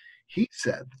 He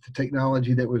said the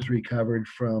technology that was recovered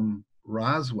from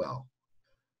Roswell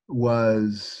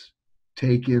was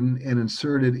taken and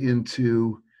inserted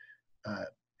into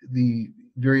the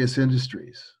various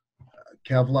industries,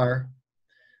 Kevlar,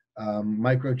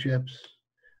 microchips,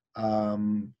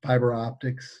 fiber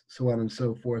optics, so on and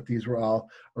so forth. These were all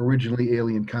originally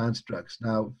alien constructs.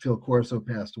 Now, Phil Corso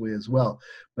passed away as well,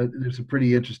 but there's a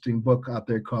pretty interesting book out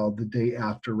there called The Day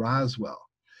After Roswell.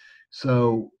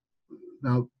 So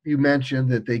now you mentioned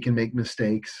that they can make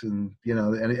mistakes, and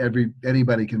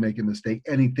anybody can make a mistake.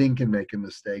 Anything can make a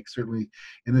mistake. Certainly,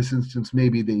 in this instance,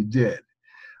 maybe they did.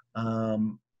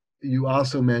 You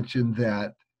also mentioned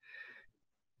that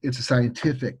it's a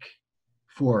scientific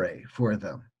foray for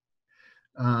them.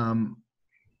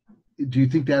 Do you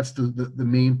think that's the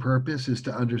main purpose, is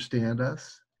to understand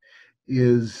us?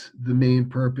 Is the main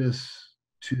purpose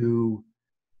to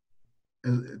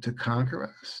conquer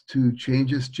us, to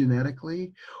change us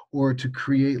genetically, or to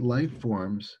create life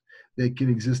forms that can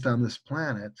exist on this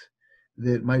planet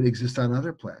that might exist on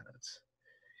other planets?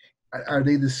 Are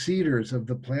they the seeders of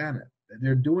the planet?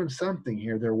 They're doing something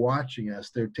here. They're watching us.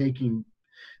 They're taking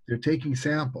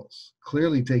samples,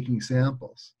 clearly taking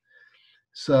samples.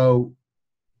 So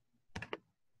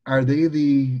are they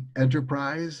the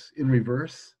Enterprise in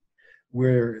reverse,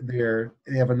 where they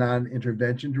have a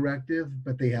non-intervention directive,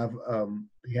 but they have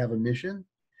a mission?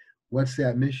 What's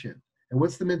that mission? And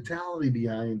what's the mentality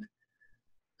behind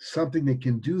something that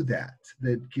can do that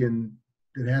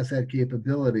has that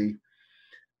capability,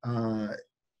 and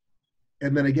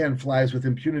then again flies with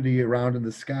impunity around in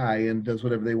the sky and does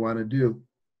whatever they want to do,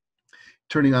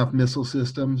 turning off missile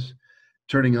systems,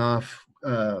 turning off,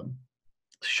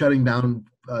 shutting down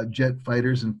jet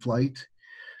fighters in flight,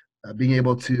 being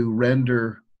able to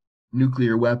render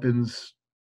nuclear weapons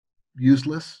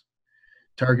useless,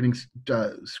 targeting,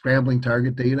 scrambling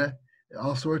target data,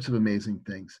 all sorts of amazing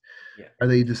things. Yeah. Are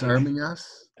they disarming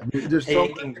us? I mean, there's so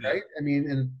much, right? I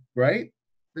mean, right?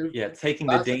 There's taking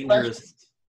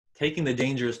the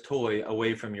dangerous toy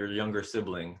away from your younger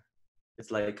sibling.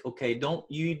 It's like, okay, don't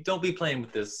be playing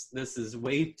with this. This is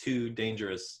way too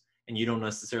dangerous, and you don't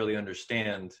necessarily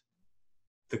understand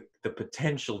the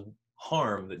potential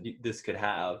harm that this could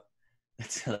have.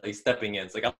 It's like stepping in.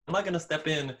 It's like, I'm not going to step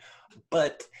in,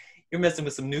 but you're messing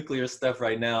with some nuclear stuff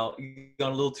right now. You've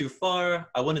gone a little too far.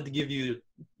 I wanted to give you,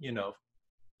 you know,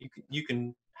 you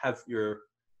can have your,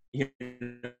 you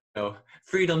know,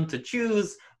 freedom to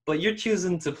choose, but you're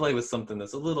choosing to play with something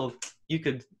that's a little, you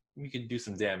could do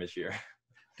some damage here.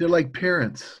 They're like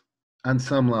parents on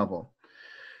some level.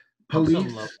 On some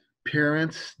level. Police,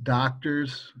 parents,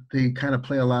 doctors, they kind of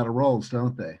play a lot of roles,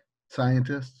 don't they?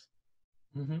 Scientists.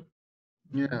 Mm-hmm.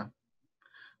 Yeah.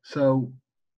 So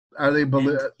are they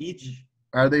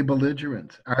are they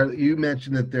belligerent? You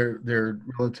mentioned that they're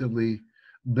relatively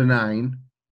benign.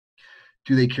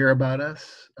 Do they care about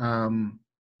us?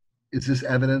 Is this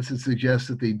evidence that suggests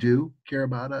that they do care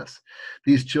about us?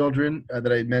 These children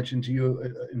that I mentioned to you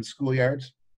in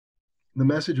schoolyards, the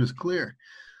message was clear.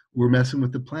 We're messing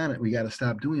with the planet. We got to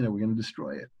stop doing it. We're going to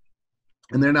destroy it.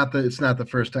 And it's not the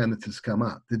first time that this has come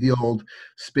up. The old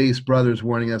space brothers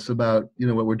warning us about,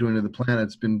 what we're doing to the planet.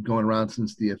 It's been going around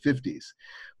since the 50s,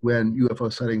 when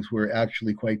UFO sightings were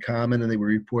actually quite common, and they were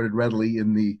reported readily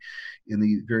in the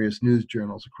various news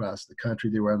journals across the country.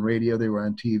 They were on radio, they were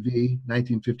on TV.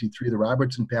 1953, the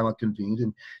Robertson panel convened,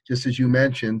 and just as you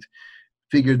mentioned,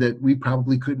 figured that we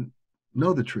probably couldn't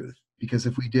know the truth, because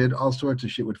if we did, all sorts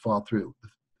of shit would fall through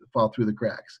the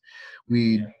cracks.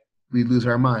 We'd lose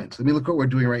our minds. I mean, look what we're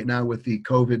doing right now with the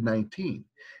COVID-19.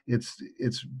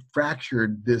 It's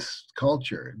fractured this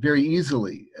culture very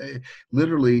easily.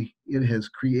 Literally, it has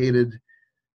created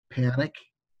panic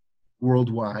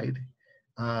worldwide.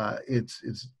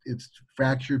 It's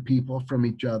fractured people from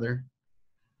each other.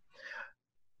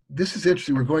 This is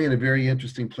interesting. We're going in a very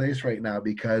interesting place right now,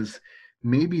 because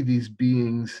maybe these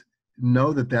beings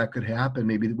know that could happen.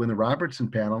 Maybe when the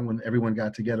Robertson panel, when everyone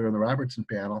got together on the Robertson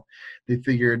panel, they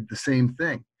figured the same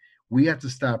thing. We have to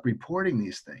stop reporting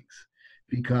these things,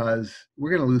 because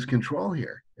we're going to lose control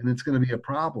here, and it's going to be a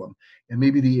problem. And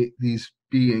maybe these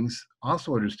beings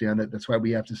also understand that. That's why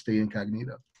we have to stay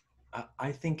incognito.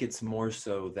 I think it's more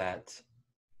so that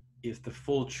if the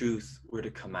full truth were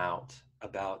to come out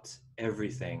about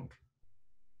everything,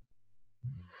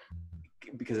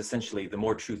 because essentially the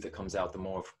more truth that comes out, the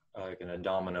more like a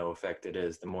domino effect it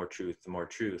is. The more truth,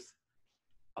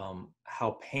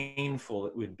 how painful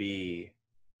it would be,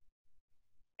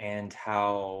 and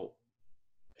how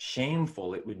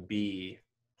shameful it would be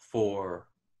for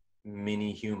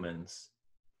many humans.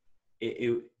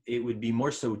 It would be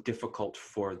more so difficult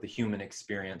for the human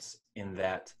experience, in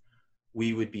that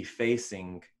we would be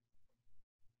facing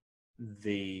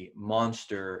the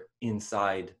monster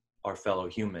inside our fellow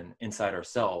human, inside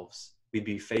ourselves. We'd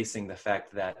be facing the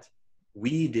fact that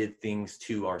we did things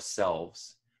to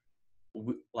ourselves.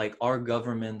 Like our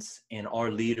governments and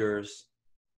our leaders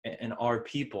and our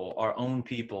people, our own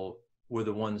people, were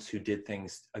the ones who did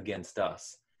things against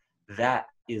us. That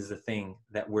is the thing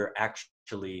that we're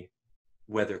actually,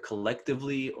 whether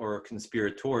collectively or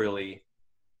conspiratorially,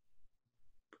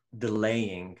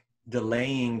 delaying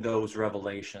those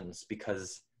revelations,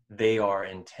 because they are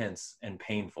intense and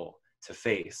painful to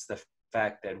face. The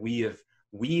fact that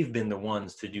we've been the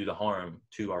ones to do the harm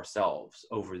to ourselves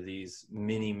over these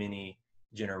many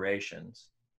generations,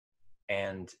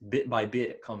 and bit by bit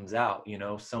it comes out.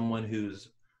 Someone who's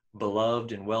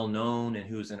beloved and well known, and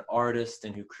who's an artist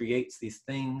and who creates these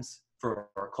things for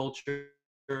our culture,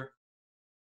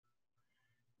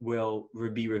 will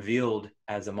be revealed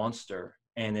as a monster.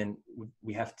 And then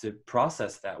we have to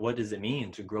process that. What does it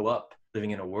mean to grow up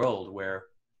living in a world where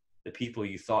the people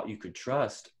you thought you could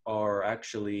trust are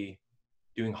actually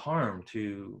doing harm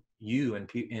to you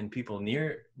and people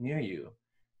near you?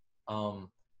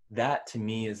 That to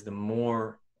me is the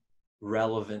more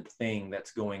relevant thing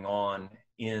that's going on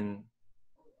in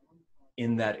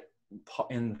the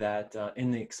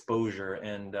exposure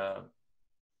and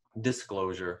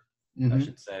disclosure. Mm-hmm. I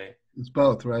should say it's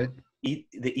both, right?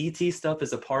 The ET stuff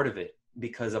is a part of it,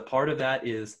 because a part of that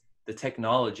is the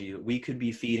technology. We could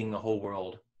be feeding the whole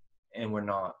world, and we're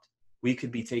not. We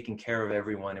could be taking care of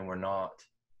everyone, and we're not.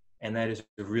 And that is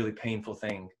a really painful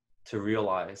thing to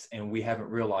realize, and we haven't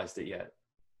realized it yet.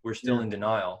 We're still in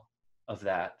denial of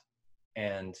that.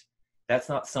 And that's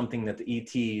not something that the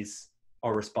ETs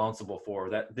are responsible for.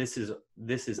 That this is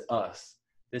us.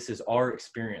 This is our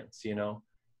experience,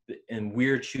 and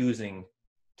we're choosing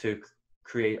to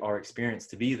create our experience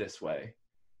to be this way.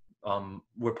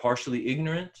 We're partially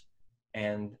ignorant,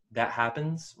 and that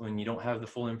happens when you don't have the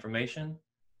full information.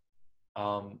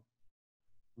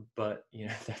 But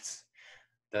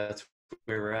that's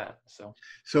where we're at.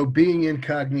 So being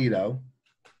incognito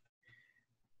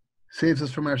saves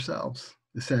us from ourselves,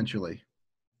 essentially.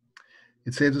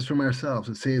 It saves us from ourselves.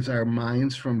 It saves our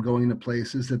minds from going to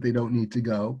places that they don't need to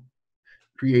go,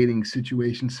 creating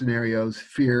situation scenarios,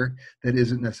 fear that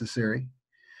isn't necessary.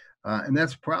 And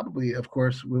that's probably, of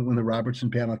course, when the Robertson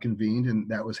panel convened and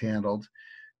that was handled,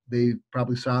 they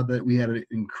probably saw that we had an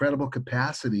incredible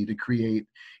capacity to create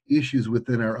issues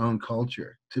within our own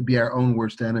culture, to be our own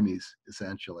worst enemies,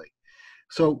 essentially.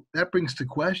 So that brings to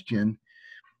question,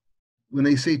 when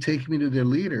they say, take me to their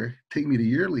leader, take me to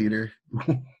your leader,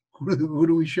 who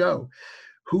do we show?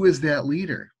 Who is that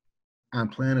leader on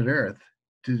planet Earth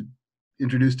to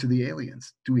introduce to the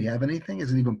aliens? Do we have anything?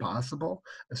 Is it even possible?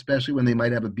 Especially when they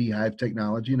might have a beehive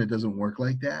technology and it doesn't work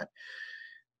like that.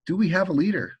 Do we have a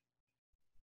leader?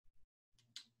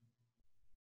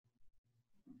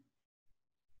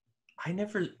 I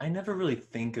never really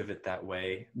think of it that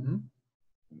way, Mm-hmm.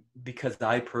 because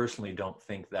I personally don't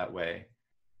think that way.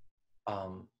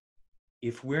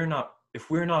 If we're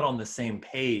not on the same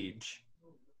page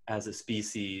as a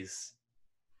species,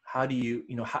 how do you,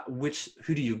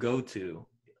 who do you go to?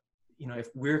 If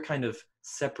we're kind of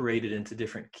separated into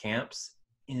different camps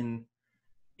in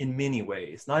many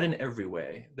ways, not in every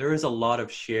way, there is a lot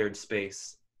of shared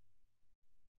space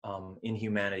in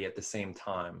humanity at the same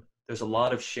time. There's a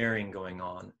lot of sharing going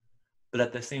on, but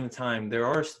at the same time, there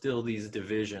are still these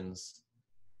divisions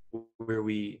where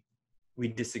we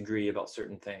disagree about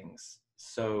certain things.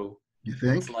 So You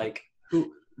think? it's like,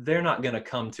 they're not going to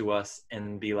come to us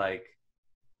and be like,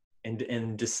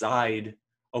 and decide,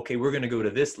 okay, we're going to go to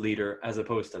this leader as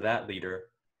opposed to that leader.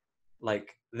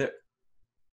 Like,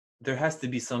 there has to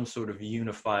be some sort of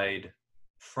unified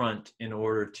front in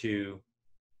order to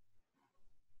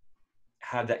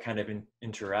have that kind of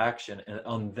interaction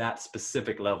on that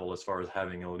specific level, as far as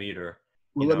having a leader.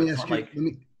 Well, let me ask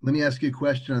you. Let me ask you a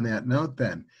question on that note.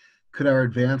 Then, could our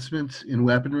advancements in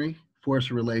weaponry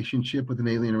force a relationship with an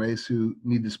alien race who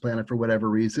need this planet for whatever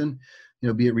reason?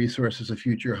 Be it resources, a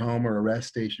future home, or a rest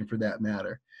station, for that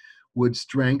matter. Would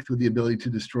strength, with the ability to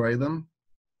destroy them,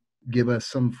 give us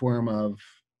some form of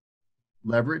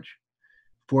leverage,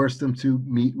 force them to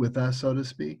meet with us, so to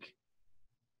speak?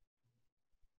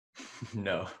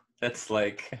 No, that's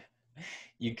like,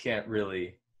 you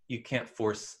can't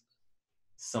force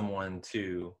someone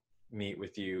to meet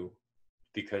with you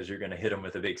because you're going to hit them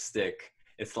with a big stick.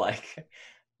 It's like,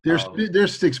 their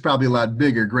stick's probably a lot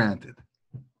bigger, granted.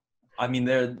 I mean,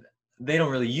 they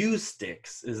don't really use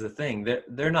sticks, is the thing.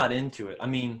 They're not into it. I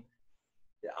mean,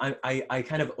 I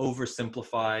kind of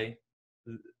oversimplify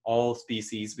all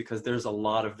species because there's a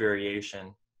lot of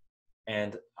variation,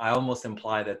 and I almost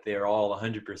imply that they're all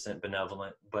 100%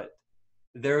 benevolent, but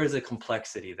there is a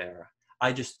complexity there.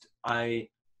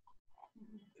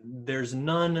 There's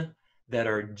none that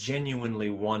are genuinely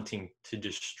wanting to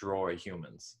destroy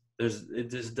humans. There's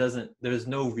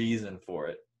no reason for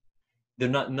it.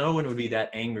 No one would be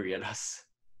that angry at us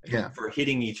for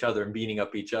hitting each other and beating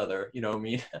up each other. You know what I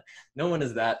mean? No one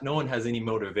is that. No one has any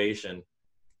motivation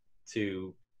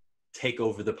to take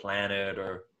over the planet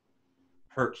or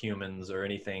hurt humans or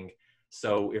anything.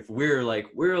 So if we're like,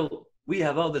 we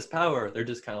have all this power, they're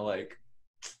just kind of like,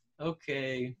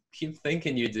 okay, keep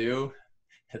thinking you do.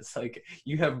 It's like,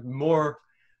 you have more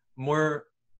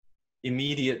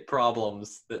immediate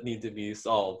problems that need to be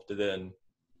solved than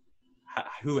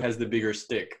who has the bigger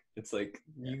stick. It's like,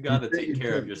 you got to take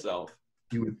care of yourself.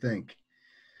 You would think.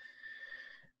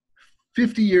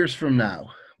 50 years from now,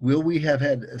 will we have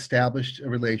had established a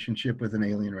relationship with an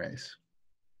alien race?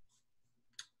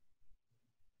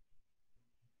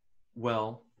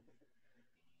 Well,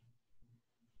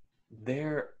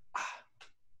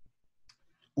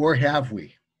 or have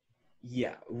we?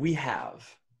 Yeah, we have,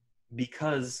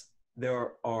 because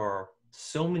there are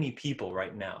so many people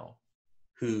right now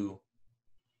who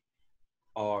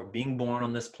are being born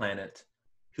on this planet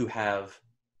who have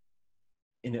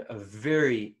in a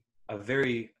very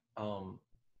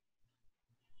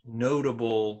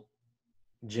notable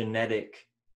genetic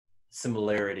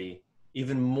similarity,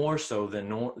 even more so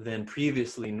than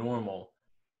previously normal,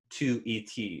 to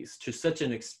ETs, to such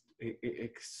an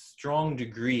strong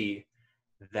degree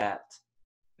that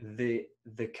the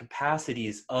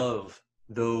capacities of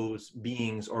those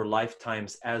beings or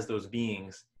lifetimes as those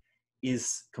beings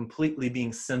is completely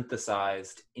being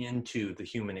synthesized into the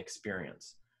human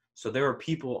experience. So there are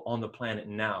people on the planet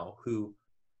now who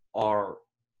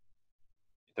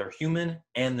they're human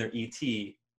and they're ET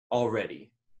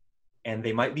already, and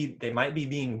they might be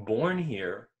being born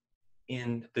here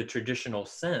in the traditional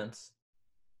sense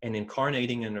and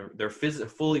incarnating in their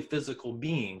fully physical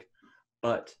being,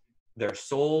 but their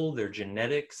soul, their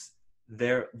genetics,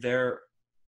 their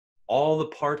all the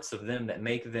parts of them that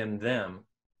make them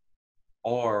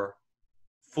are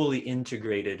fully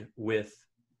integrated with,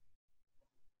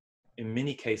 in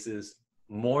many cases,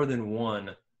 more than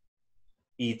one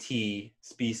ET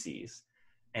species.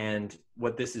 And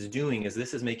what this is doing is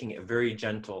this is making it very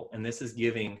gentle, and this is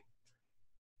giving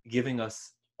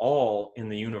us all in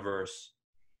the universe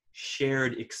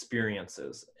shared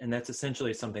experiences. And that's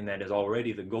essentially something that is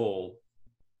already the goal,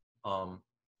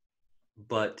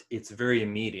 but it's very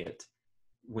immediate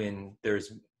when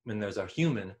there's a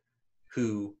human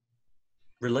who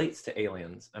relates to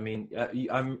aliens. I mean,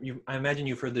 I imagine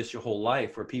you've heard this your whole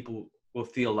life, where people will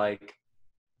feel like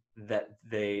that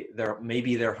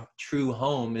maybe their true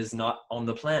home is not on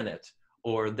the planet,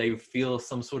 or they feel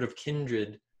some sort of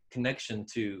kindred connection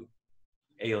to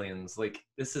aliens. Like,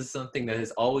 this is something that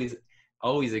has always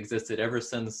existed ever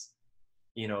since,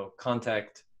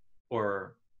 contact,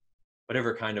 or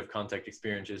whatever kind of contact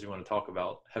experiences you want to talk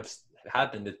about, have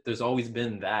happened. There's always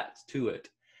been that to it,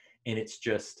 and it's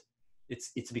just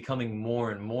it's becoming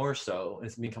more and more so.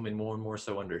 It's becoming more and more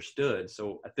so understood.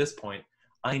 So at this point,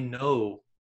 I know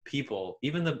people,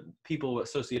 even the people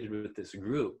associated with this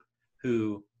group,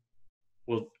 who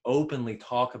will openly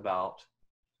talk about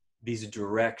these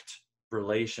direct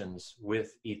relations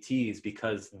with ETs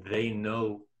because they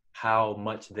know how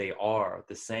much they are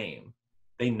the same.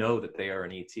 They know that they are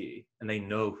an ET, and they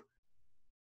know,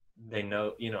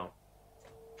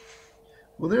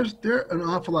 Well, there are an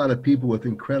awful lot of people with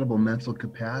incredible mental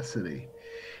capacity.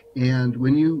 And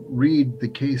when you read the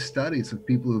case studies of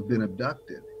people who've been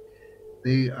abducted,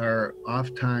 they are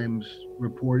oftentimes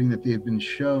reporting that they've been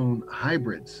shown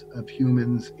hybrids of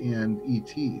humans and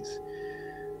ETs.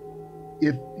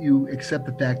 If you accept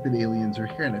the fact that aliens are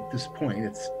here, and at this point,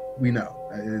 we know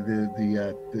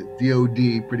the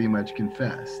DOD pretty much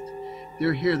confessed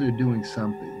they're here. They're doing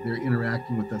something. They're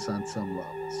interacting with us on some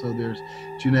level. So there's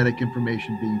genetic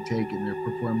information being taken. They're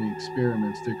performing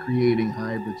experiments. They're creating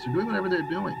hybrids. They're doing whatever they're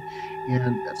doing,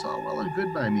 and that's all well and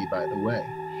good by me, by the way.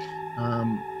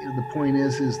 The point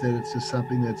is that it's just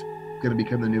something that's going to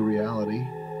become the new reality,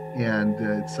 and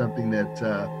it's something that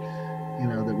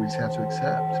that we just have to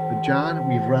accept. But John,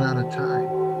 we've run out of time.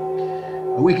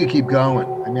 We could keep going.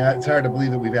 I mean, it's hard to believe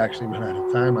that we've actually run out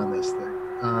of time on this thing.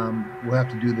 We'll have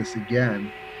to do this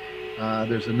again.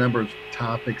 There's a number of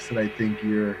topics that I think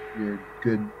you're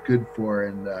good for,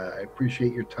 and I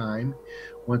appreciate your time.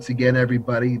 Once again,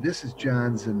 everybody, this is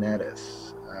John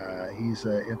Zanettis. He's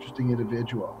an interesting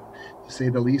individual, to say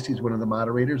the least. He's one of the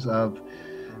moderators of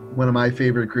one of my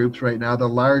favorite groups right now, the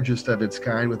largest of its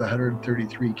kind, with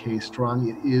 133K strong.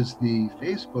 It is the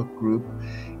Facebook group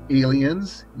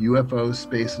Aliens, UFOs,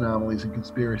 Space Anomalies, and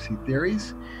Conspiracy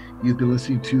Theories. You've been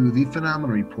listening to The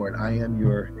Phenomenon Report. I am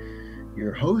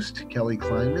your host, Kelly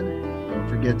Kleinman. Don't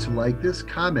forget to like this,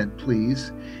 comment,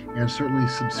 please, and certainly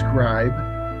subscribe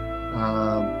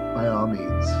by all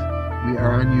means. We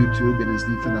are on YouTube. It is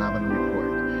The Phenomenon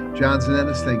Report. John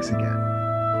Zanettis, thanks again.